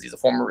position because he's a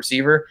former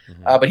receiver.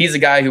 Mm-hmm. But he's a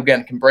guy who,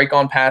 again, can break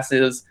on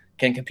passes,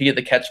 can compete at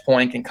the catch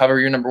point, can cover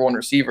your number one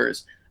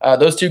receivers.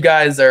 Those two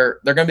guys they're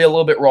going to be a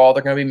little bit raw.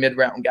 They're going to be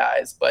mid-round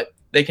guys, but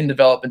they can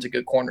develop into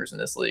good corners in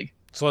this league.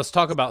 So let's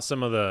talk about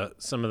some of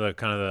the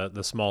kind of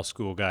the small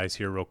school guys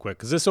here real quick,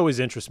 because this always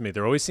interests me.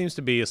 There always seems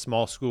to be a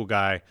small school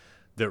guy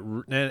that,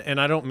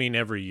 and I don't mean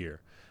every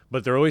year,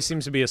 but there always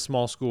seems to be a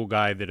small school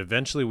guy that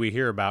eventually we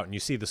hear about, and you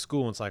see the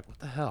school, and it's like, what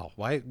the hell?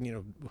 Why?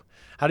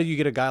 How do you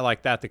get a guy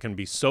like that can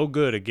be so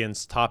good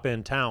against top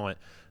end talent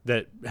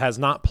that has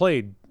not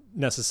played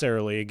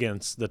necessarily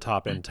against the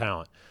top end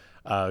talent?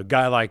 A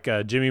guy like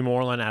Jimmy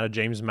Moreland out of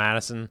James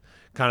Madison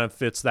kind of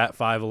fits that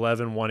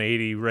 5'11",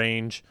 180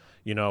 range.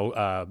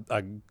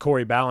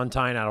 Corey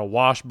Ballantyne out of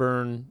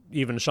Washburn,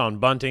 even Sean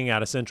Bunting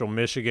out of Central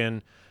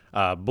Michigan,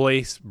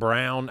 Blaise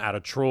Brown out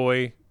of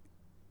Troy.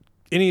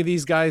 Any of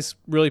these guys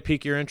really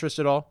pique your interest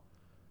at all?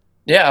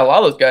 Yeah, a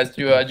lot of those guys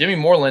do. Jimmy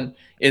Moreland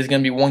is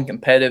going to be one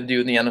competitive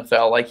dude in the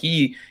NFL. Like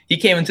he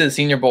came into the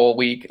Senior Bowl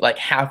week like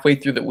halfway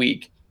through the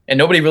week, and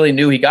nobody really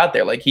knew he got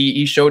there. Like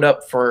he showed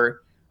up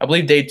for, I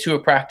believe, day 2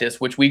 of practice,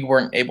 which we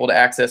weren't able to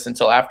access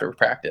until after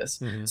practice.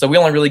 Mm-hmm. So we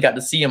only really got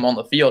to see him on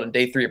the field in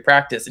day 3 of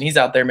practice, and he's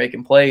out there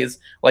making plays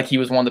like he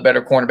was one of the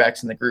better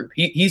cornerbacks in the group.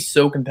 He's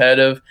so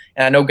competitive,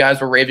 and I know guys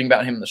were raving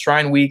about him in the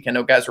Shrine Week. I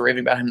know guys were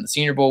raving about him in the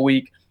Senior Bowl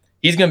week.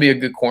 He's going to be a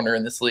good corner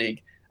in this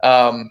league.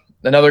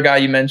 Another guy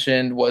you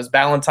mentioned was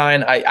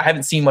Ballantyne. I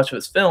haven't seen much of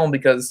his film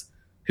because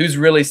who's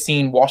really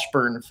seen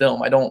Washburn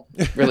film? I don't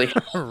really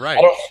right.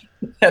 I don't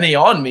have any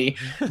on me,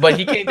 but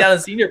he came down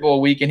to Senior Bowl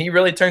week and he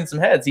really turned some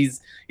heads.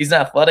 He's an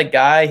athletic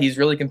guy. He's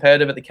really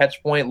competitive at the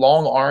catch point,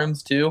 long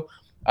arms too.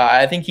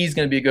 I think he's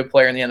going to be a good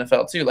player in the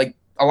NFL too. Like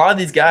a lot of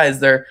these guys,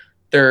 they're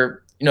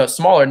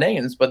smaller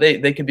names, but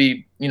they could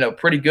be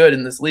pretty good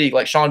in this league.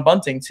 Like Sean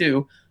Bunting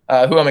too.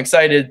 Who I'm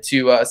excited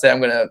to say I'm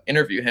going to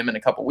interview him in a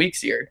couple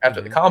weeks here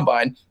after the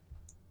combine.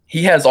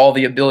 He has all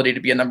the ability to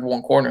be a number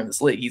one corner in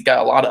this league. He's got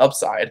a lot of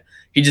upside.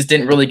 He just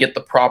didn't really get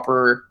the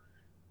proper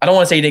 – I don't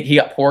want to say he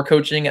got poor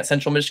coaching at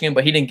Central Michigan,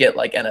 but he didn't get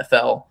like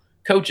NFL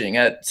coaching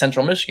at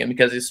Central Michigan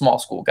because he's a small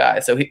school guy.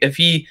 So if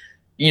he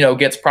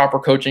gets proper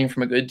coaching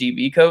from a good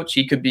DB coach,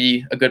 he could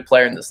be a good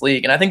player in this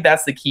league. And I think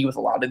that's the key with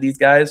a lot of these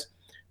guys.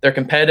 They're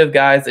competitive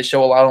guys. They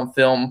show a lot on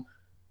film,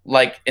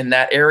 like in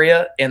that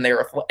area, and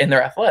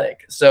they're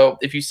athletic. So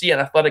if you see an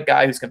athletic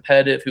guy who's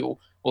competitive, who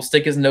will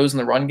stick his nose in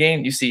the run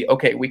game, you see,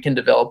 okay, we can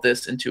develop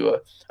this into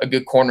a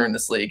good corner in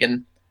this league.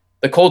 And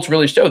the Colts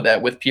really showed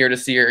that with Pierre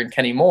Desir and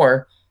Kenny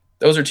Moore.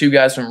 Those are two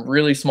guys from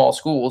really small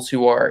schools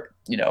who are,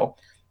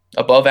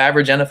 above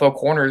average NFL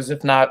corners,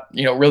 if not,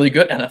 really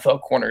good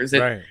NFL corners.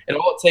 And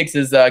all it takes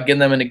is getting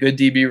them in a good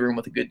DB room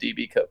with a good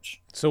DB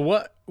coach.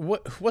 So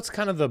what's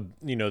kind of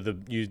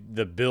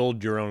the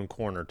build your own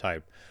corner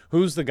type?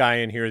 Who's the guy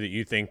in here that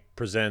you think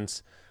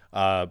presents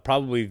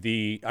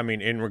probably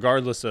and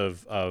regardless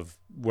of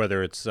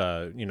whether it's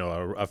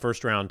a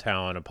first round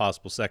talent, a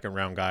possible second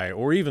round guy,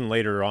 or even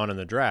later on in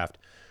the draft,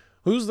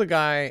 who's the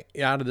guy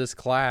out of this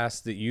class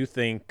that you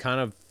think kind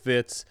of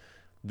fits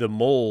the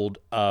mold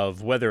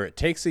of whether it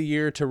takes a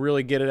year to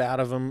really get it out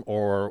of him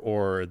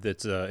or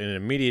that's an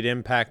immediate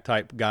impact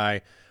type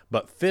guy,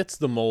 but fits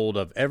the mold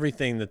of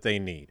everything that they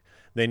need?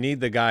 They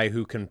need the guy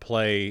who can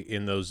play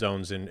in those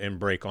zones and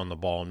break on the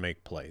ball and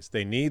make plays.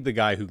 They need the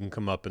guy who can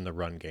come up in the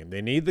run game.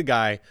 They need the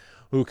guy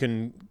who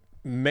can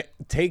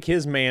take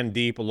his man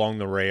deep along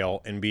the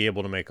rail and be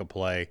able to make a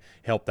play,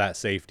 help that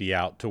safety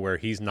out to where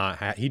he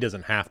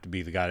doesn't have to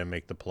be the guy to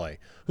make the play.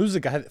 Who's the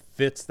guy that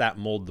fits that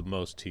mold the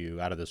most to you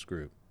out of this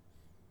group?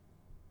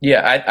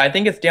 Yeah, I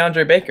think it's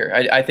DeAndre Baker.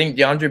 I think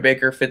DeAndre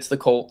Baker fits the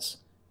Colts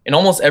in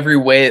almost every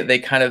way that they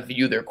kind of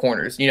view their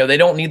corners. They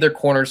don't need their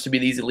corners to be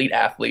these elite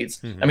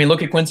athletes. Mm-hmm. I mean,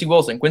 look at Quincy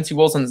Wilson. Quincy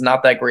Wilson's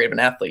not that great of an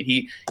athlete.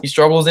 He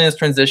struggles in his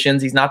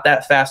transitions. He's not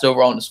that fast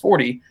overall in his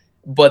 40,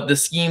 but the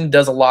scheme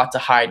does a lot to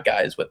hide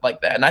guys with like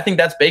that. And I think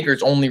that's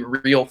Baker's only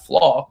real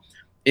flaw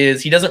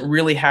is he doesn't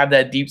really have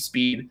that deep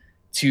speed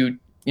to,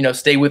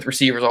 stay with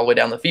receivers all the way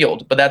down the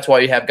field. But that's why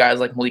you have guys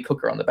like Malik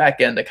Hooker on the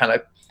back end to kind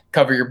of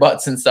cover your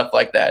butts and stuff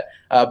like that.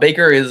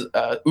 Baker is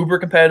a uber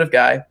competitive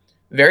guy,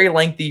 very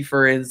lengthy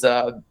for his,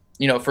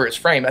 for his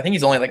frame. I think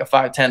he's only like a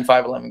 5'10",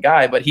 5'11"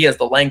 guy, but he has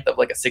the length of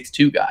like a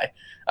 6'2" guy.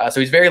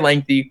 So he's very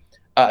lengthy.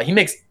 He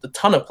makes a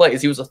ton of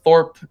plays. He was a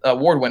Thorpe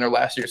Award winner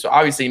last year, so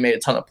obviously he made a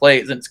ton of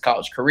plays in his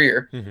college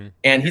career. Mm-hmm.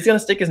 And he's going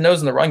to stick his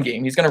nose in the run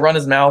game. He's going to run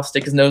his mouth,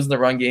 stick his nose in the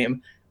run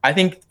game. I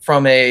think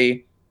from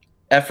a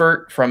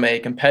effort, from a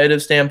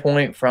competitive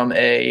standpoint, from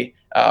a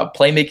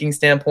playmaking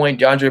standpoint,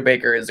 DeAndre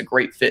Baker is a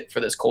great fit for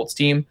this Colts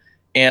team.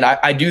 And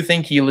I do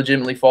think he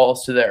legitimately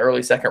falls to the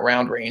early second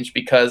round range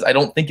because I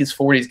don't think his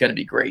 40 is going to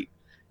be great.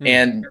 Mm-hmm.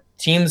 And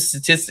teams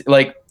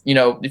statistically,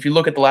 if you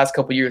look at the last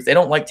couple of years, they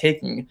don't like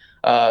taking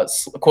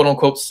quote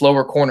unquote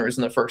slower corners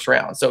in the first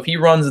round. So if he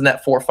runs in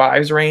that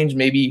 4.5s range,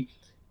 maybe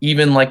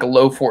even like a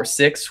low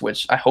 4.6,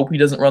 which I hope he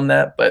doesn't run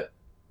that, but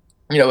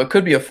it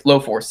could be a low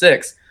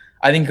 4.6.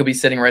 I think he'll be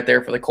sitting right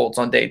there for the Colts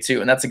on day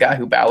 2. And that's a guy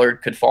who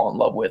Ballard could fall in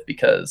love with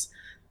because,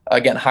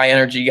 again, high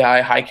energy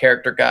guy, high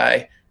character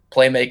guy,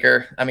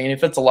 playmaker. I mean, it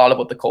fits a lot of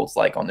what the Colts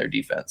like on their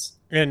defense.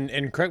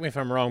 And correct me if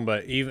I'm wrong,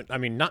 but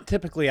not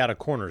typically out of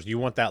corners. You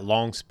want that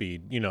long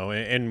speed,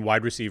 and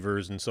wide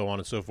receivers and so on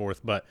and so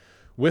forth. But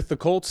with the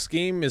Colts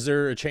scheme, is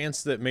there a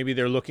chance that maybe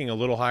they're looking a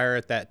little higher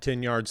at that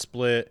 10-yard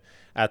split,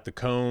 at the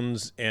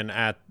cones, and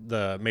at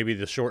maybe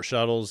the short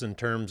shuttles in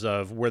terms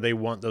of where they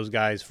want those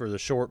guys for the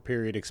short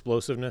period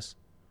explosiveness?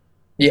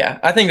 Yeah,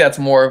 I think that's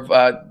more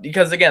of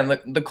because, again,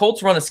 the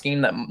Colts run a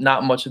scheme that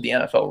not much of the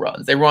NFL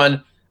runs. They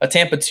run a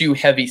Tampa 2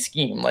 heavy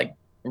scheme. Like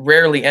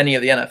rarely any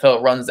of the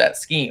NFL runs that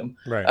scheme.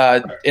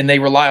 Right. And they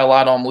rely a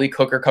lot on Malik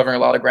Hooker covering a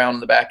lot of ground in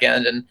the back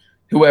end and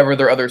whoever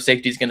their other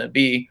safety is going to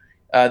be.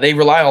 They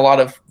rely on a lot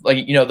of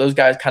those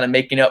guys kind of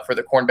making up for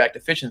the cornerback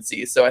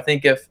deficiencies. So I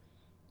think if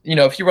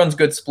he runs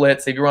good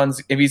splits,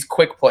 if he's a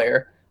quick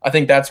player, I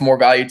think that's more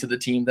value to the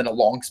team than a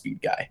long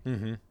speed guy.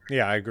 Mm-hmm.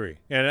 Yeah, I agree.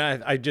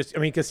 And I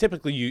mean, because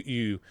typically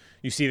you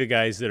see the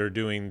guys that are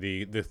doing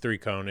the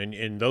 3-cone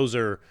and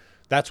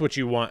that's what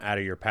you want out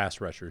of your pass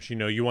rushers.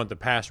 You want the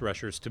pass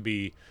rushers to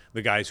be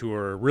the guys who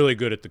are really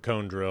good at the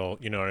cone drill,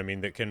 you know what I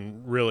mean, that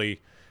can really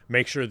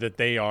make sure that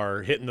they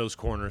are hitting those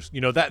corners.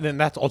 Then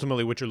that's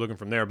ultimately what you're looking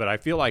from there. But I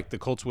feel like the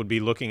Colts would be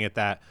looking at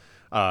that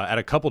at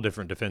a couple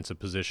different defensive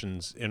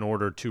positions in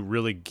order to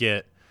really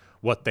get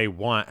what they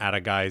want out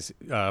of guys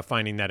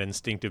finding that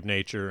instinctive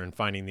nature and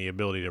finding the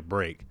ability to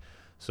break.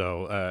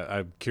 So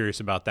I'm curious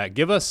about that.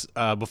 Give us,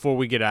 before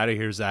we get out of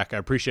here, Zach, I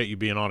appreciate you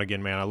being on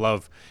again, man. I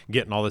love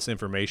getting all this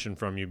information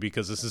from you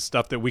because this is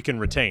stuff that we can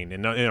retain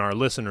and our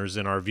listeners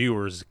and our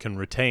viewers can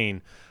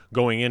retain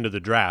going into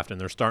the draft,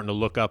 and they're starting to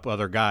look up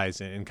other guys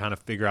and kind of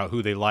figure out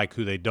who they like,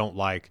 who they don't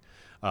like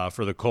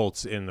for the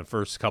Colts in the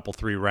first couple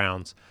 3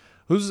 rounds.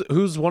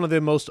 Who's one of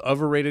the most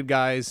overrated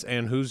guys,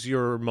 and who's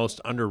your most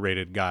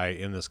underrated guy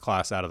in this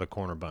class out of the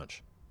corner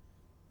bunch?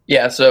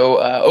 Yeah,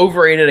 so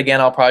overrated,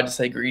 again, I'll probably just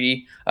say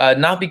Greedy.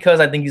 Not because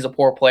I think he's a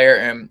poor player,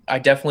 and I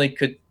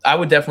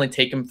would definitely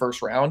take him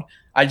first round.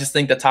 I just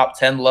think the top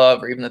 10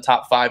 love or even the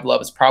top 5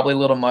 love is probably a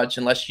little much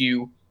unless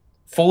you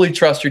fully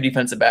trust your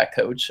defensive back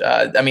coach.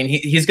 I mean,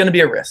 he's going to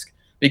be a risk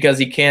because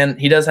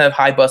he does have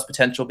high bust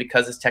potential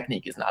because his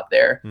technique is not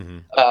there. Mm-hmm.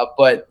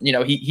 But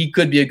he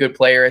could be a good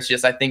player. It's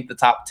just I think the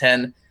top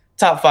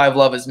 5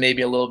 love is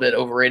maybe a little bit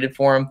overrated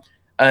for him.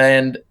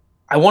 And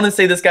I want to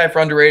say this guy for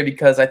underrated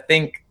because I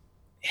think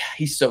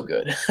he's so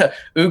good.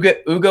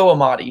 Ugo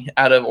Amadi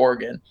out of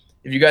Oregon.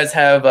 If you guys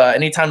have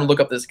any time to look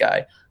up this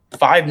guy,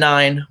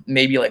 5'9",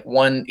 maybe like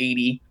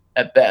 180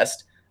 at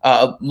best.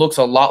 Looks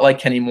a lot like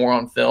Kenny Moore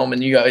on film,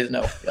 and you guys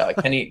know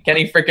Kenny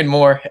freaking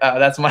Moore.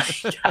 That's my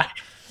guy.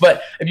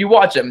 But if you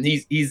watch him,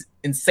 he's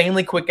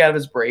insanely quick out of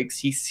his breaks.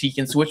 He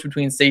can switch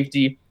between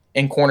safety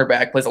and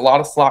cornerback, plays a lot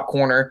of slot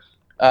corner,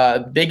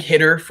 big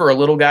hitter for a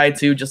little guy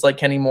too, just like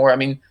Kenny Moore. I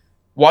mean,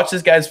 watch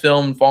this guy's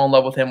film and fall in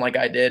love with him like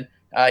I did.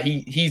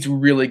 He's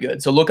really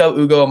good. So look out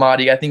Ugo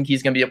Amadi. I think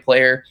he's going to be a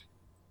player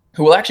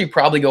who will actually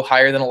probably go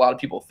higher than a lot of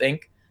people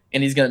think,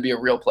 and he's going to be a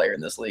real player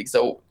in this league.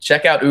 So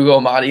check out Ugo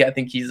Amadi. I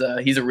think he's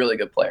a really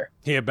good player.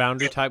 He a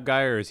boundary type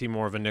guy, or is he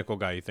more of a nickel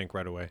guy, you think,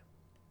 right away?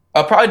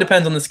 Probably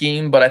depends on the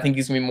scheme, but I think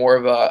he's gonna be more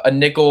of a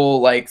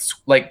nickel,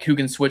 like who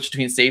can switch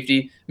between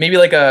safety, maybe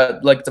like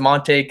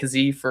DeMonte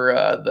Kazee for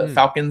the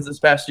Falcons this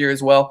past year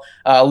as well.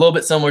 A little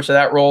bit similar to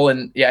that role,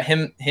 and yeah,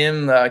 him,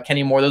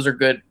 Kenny Moore, those are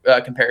good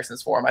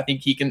comparisons for him. I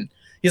think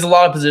he's a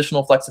lot of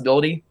positional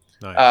flexibility,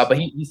 nice. But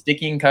he's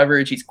sticky in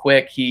coverage. He's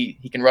quick. He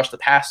can rush the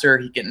passer.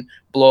 He can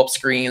blow up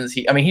screens.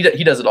 He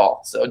does it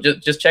all. So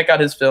just check out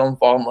his film,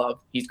 fall in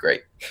love. He's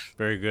great.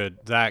 Very good,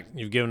 Zach.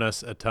 You've given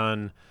us a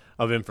ton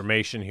of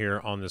information here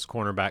on this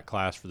cornerback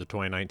class for the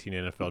 2019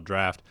 NFL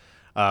Draft.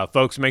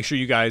 Folks, make sure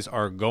you guys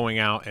are going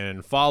out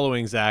and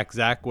following Zach.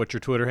 Zach, what's your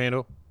Twitter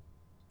handle?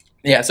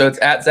 Yeah, so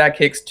it's at Zach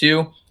Hicks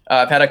 2.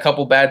 I've had a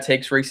couple bad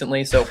takes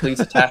recently, so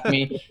please attack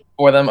me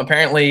for them.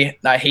 Apparently,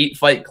 I hate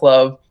Fight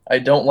Club. I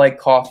don't like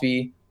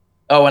coffee.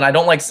 Oh, and I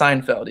don't like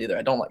Seinfeld either.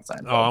 I don't like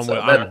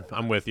Seinfeld. Oh,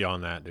 I'm with you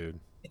on that, dude.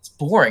 It's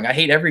boring. I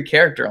hate every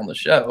character on the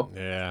show.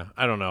 Yeah,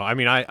 I don't know. I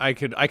mean, I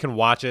can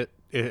watch it.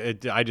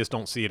 I just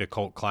don't see it a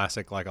cult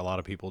classic like a lot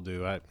of people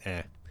do.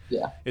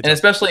 Yeah, and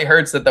especially it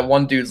hurts that the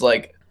one dude's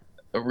like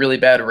a really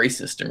bad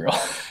racist in real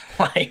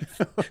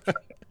life.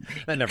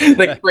 That never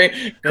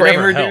the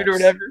Kramer dude or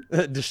whatever.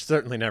 That just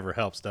certainly never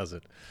helps, does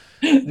it?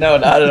 No,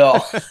 not at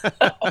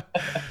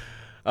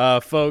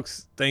all.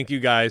 Folks, thank you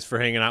guys for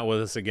hanging out with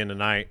us again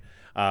tonight.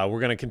 We're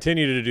going to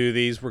continue to do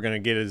these. We're going to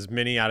get as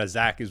many out of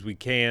Zach as we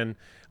can.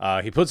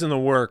 He puts in the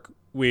work.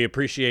 We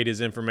appreciate his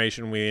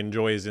information. We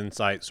enjoy his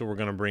insight, so we're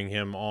going to bring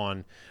him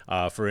on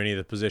for any of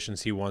the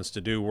positions he wants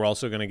to do. We're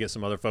also going to get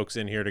some other folks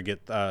in here to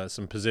get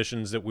some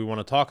positions that we want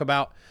to talk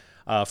about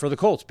for the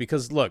Colts,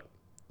 because, look,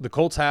 the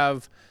Colts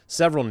have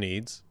several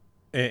needs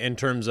in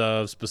terms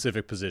of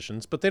specific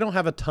positions, but they don't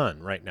have a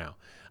ton right now.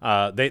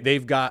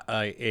 They've got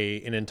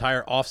an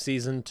entire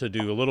offseason to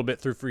do a little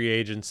bit through free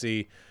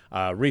agency,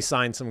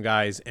 re-sign some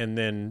guys, and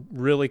then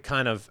really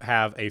kind of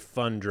have a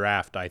fun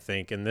draft, I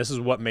think. And this is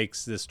what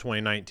makes this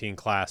 2019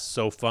 class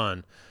so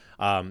fun.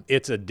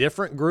 It's a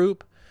different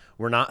group.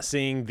 We're not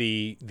seeing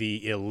the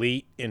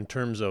elite in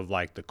terms of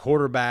like the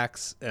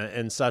quarterbacks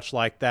and such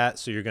like that.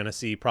 So you're going to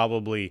see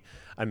probably,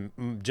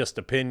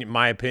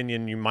 my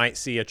opinion, you might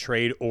see a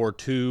trade or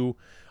two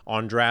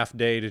on draft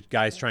day to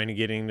guys trying to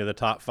get into the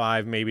top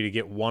 5, maybe to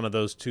get one of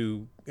those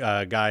two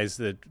guys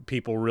that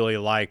people really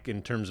like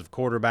in terms of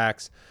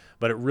quarterbacks.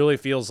 But it really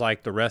feels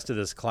like the rest of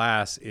this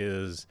class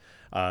is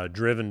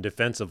driven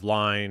defensive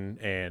line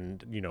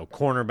and,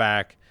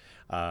 cornerback.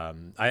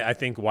 I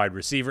think wide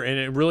receiver, and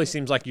it really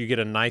seems like you get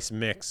a nice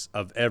mix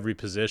of every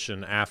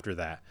position after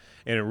that,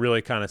 and it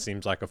really kind of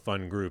seems like a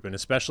fun group, and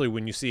especially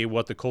when you see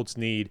what the Colts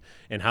need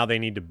and how they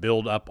need to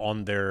build up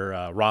on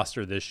their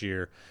roster this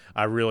year,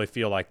 I really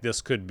feel like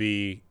this could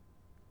be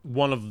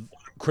one of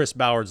Chris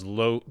Ballard's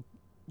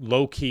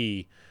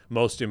low-key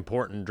most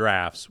important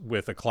drafts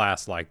with a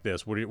class like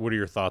this. What are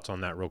your thoughts on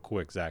that real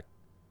quick, Zach?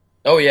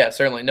 Oh, yeah,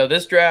 certainly. No,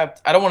 this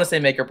draft, I don't want to say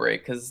make or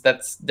break because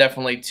that's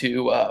definitely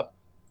too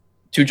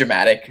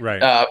dramatic,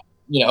 right?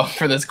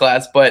 For this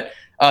class, but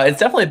it's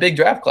definitely a big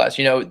draft class.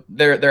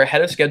 They're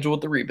ahead of schedule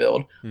with the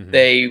rebuild. Mm-hmm.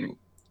 They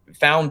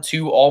found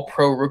 2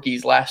 All-Pro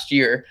rookies last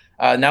year.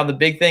 Now the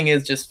big thing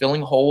is just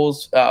filling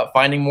holes,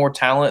 finding more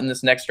talent in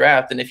this next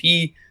draft. And if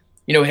he,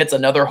 hits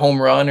another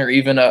home run or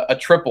even a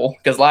triple,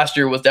 because last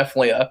year was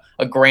definitely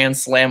a grand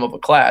slam of a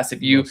class.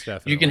 If you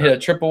can hit a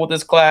triple with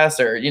this class,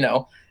 or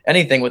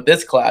anything with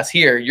this class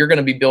here, you're going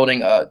to be building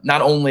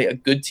not only a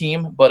good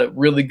team but a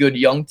really good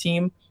young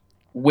team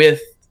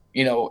with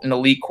an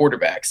elite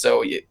quarterback.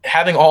 So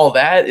having all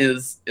that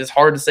is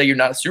hard to say you're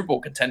not a Super Bowl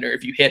contender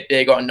if you hit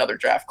big on another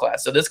draft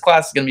class. So this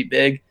class is going to be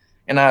big,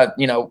 and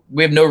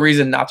we have no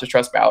reason not to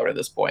trust Ballard at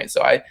this point.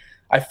 So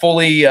I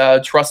fully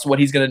trust what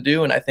he's going to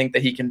do, and I think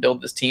that he can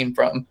build this team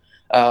from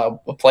a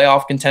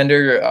playoff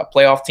contender, a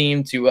playoff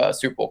team, to a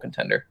Super Bowl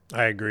contender.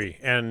 I agree,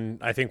 and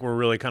I think we're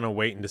really kind of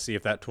waiting to see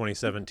if that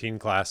 2017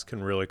 class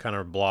can really kind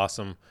of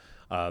blossom.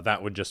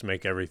 That would just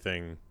make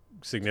everything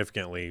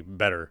significantly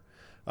better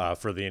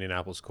for the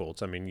Indianapolis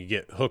Colts. I mean, you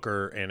get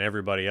Hooker and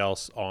everybody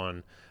else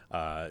on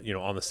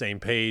the same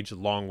page,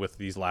 along with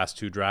these last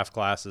 2 draft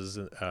classes.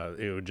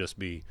 It would just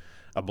be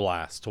a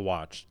blast to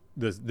watch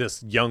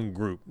this young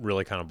group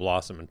really kind of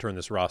blossom and turn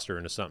this roster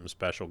into something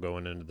special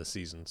going into the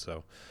season.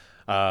 So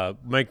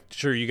make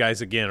sure you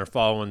guys, again, are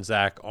following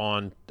Zach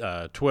on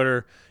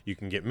Twitter. You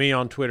can get me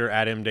on Twitter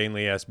at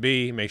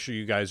mdanleysb. Make sure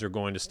you guys are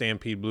going to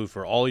Stampede Blue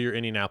for all your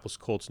Indianapolis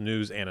Colts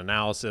news and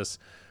analysis.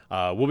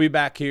 We'll be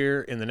back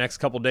here in the next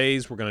couple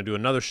days. We're going to do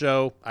another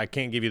show. I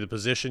can't give you the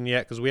position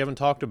yet because we haven't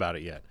talked about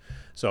it yet.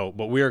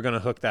 But we are going to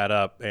hook that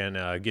up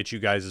and get you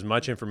guys as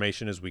much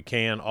information as we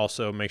can.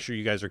 Also, make sure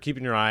you guys are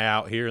keeping your eye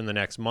out here in the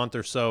next month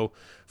or so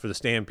for the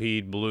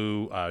Stampede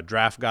Blue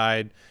draft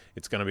guide.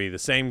 It's going to be the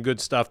same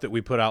good stuff that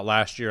we put out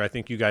last year. I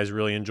think you guys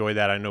really enjoyed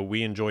that. I know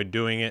we enjoyed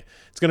doing it.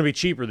 It's going to be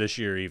cheaper this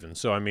year even.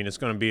 So, I mean, it's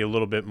going to be a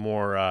little bit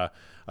more, a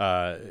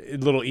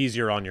little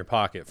easier on your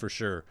pocket for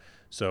sure.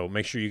 So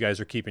make sure you guys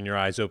are keeping your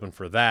eyes open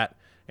for that.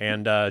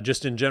 And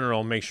just in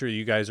general, make sure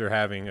you guys are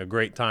having a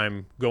great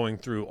time going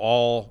through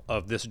all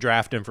of this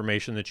draft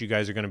information that you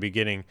guys are going to be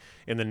getting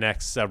in the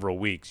next several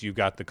weeks. You've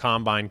got the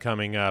combine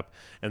coming up,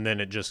 and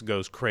then it just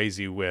goes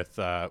crazy with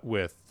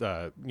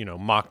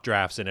mock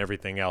drafts and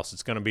everything else.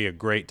 It's going to be a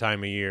great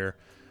time of year,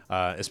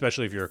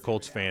 especially if you're a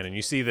Colts fan. And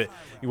you see that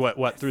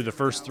through the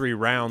first 3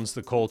 rounds,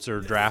 the Colts are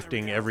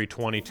drafting every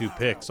 22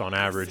 picks on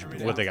average.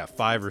 What, they got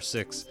 5 or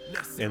 6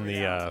 in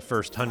the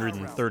first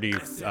 130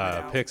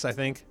 picks, I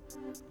think.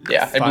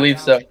 Yeah, I believe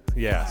so.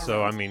 Yeah,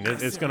 so, I mean,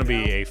 it's going to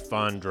be a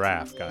fun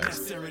draft,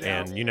 guys,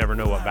 and you never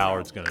know what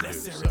Ballard's going to do.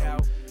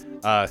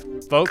 So,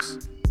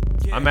 folks,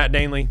 I'm Matt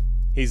Danley.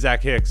 He's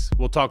Zach Hicks.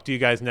 We'll talk to you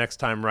guys next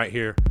time right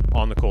here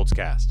on the Colts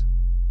Cast.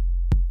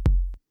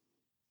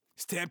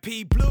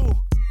 Stampede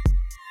Blue.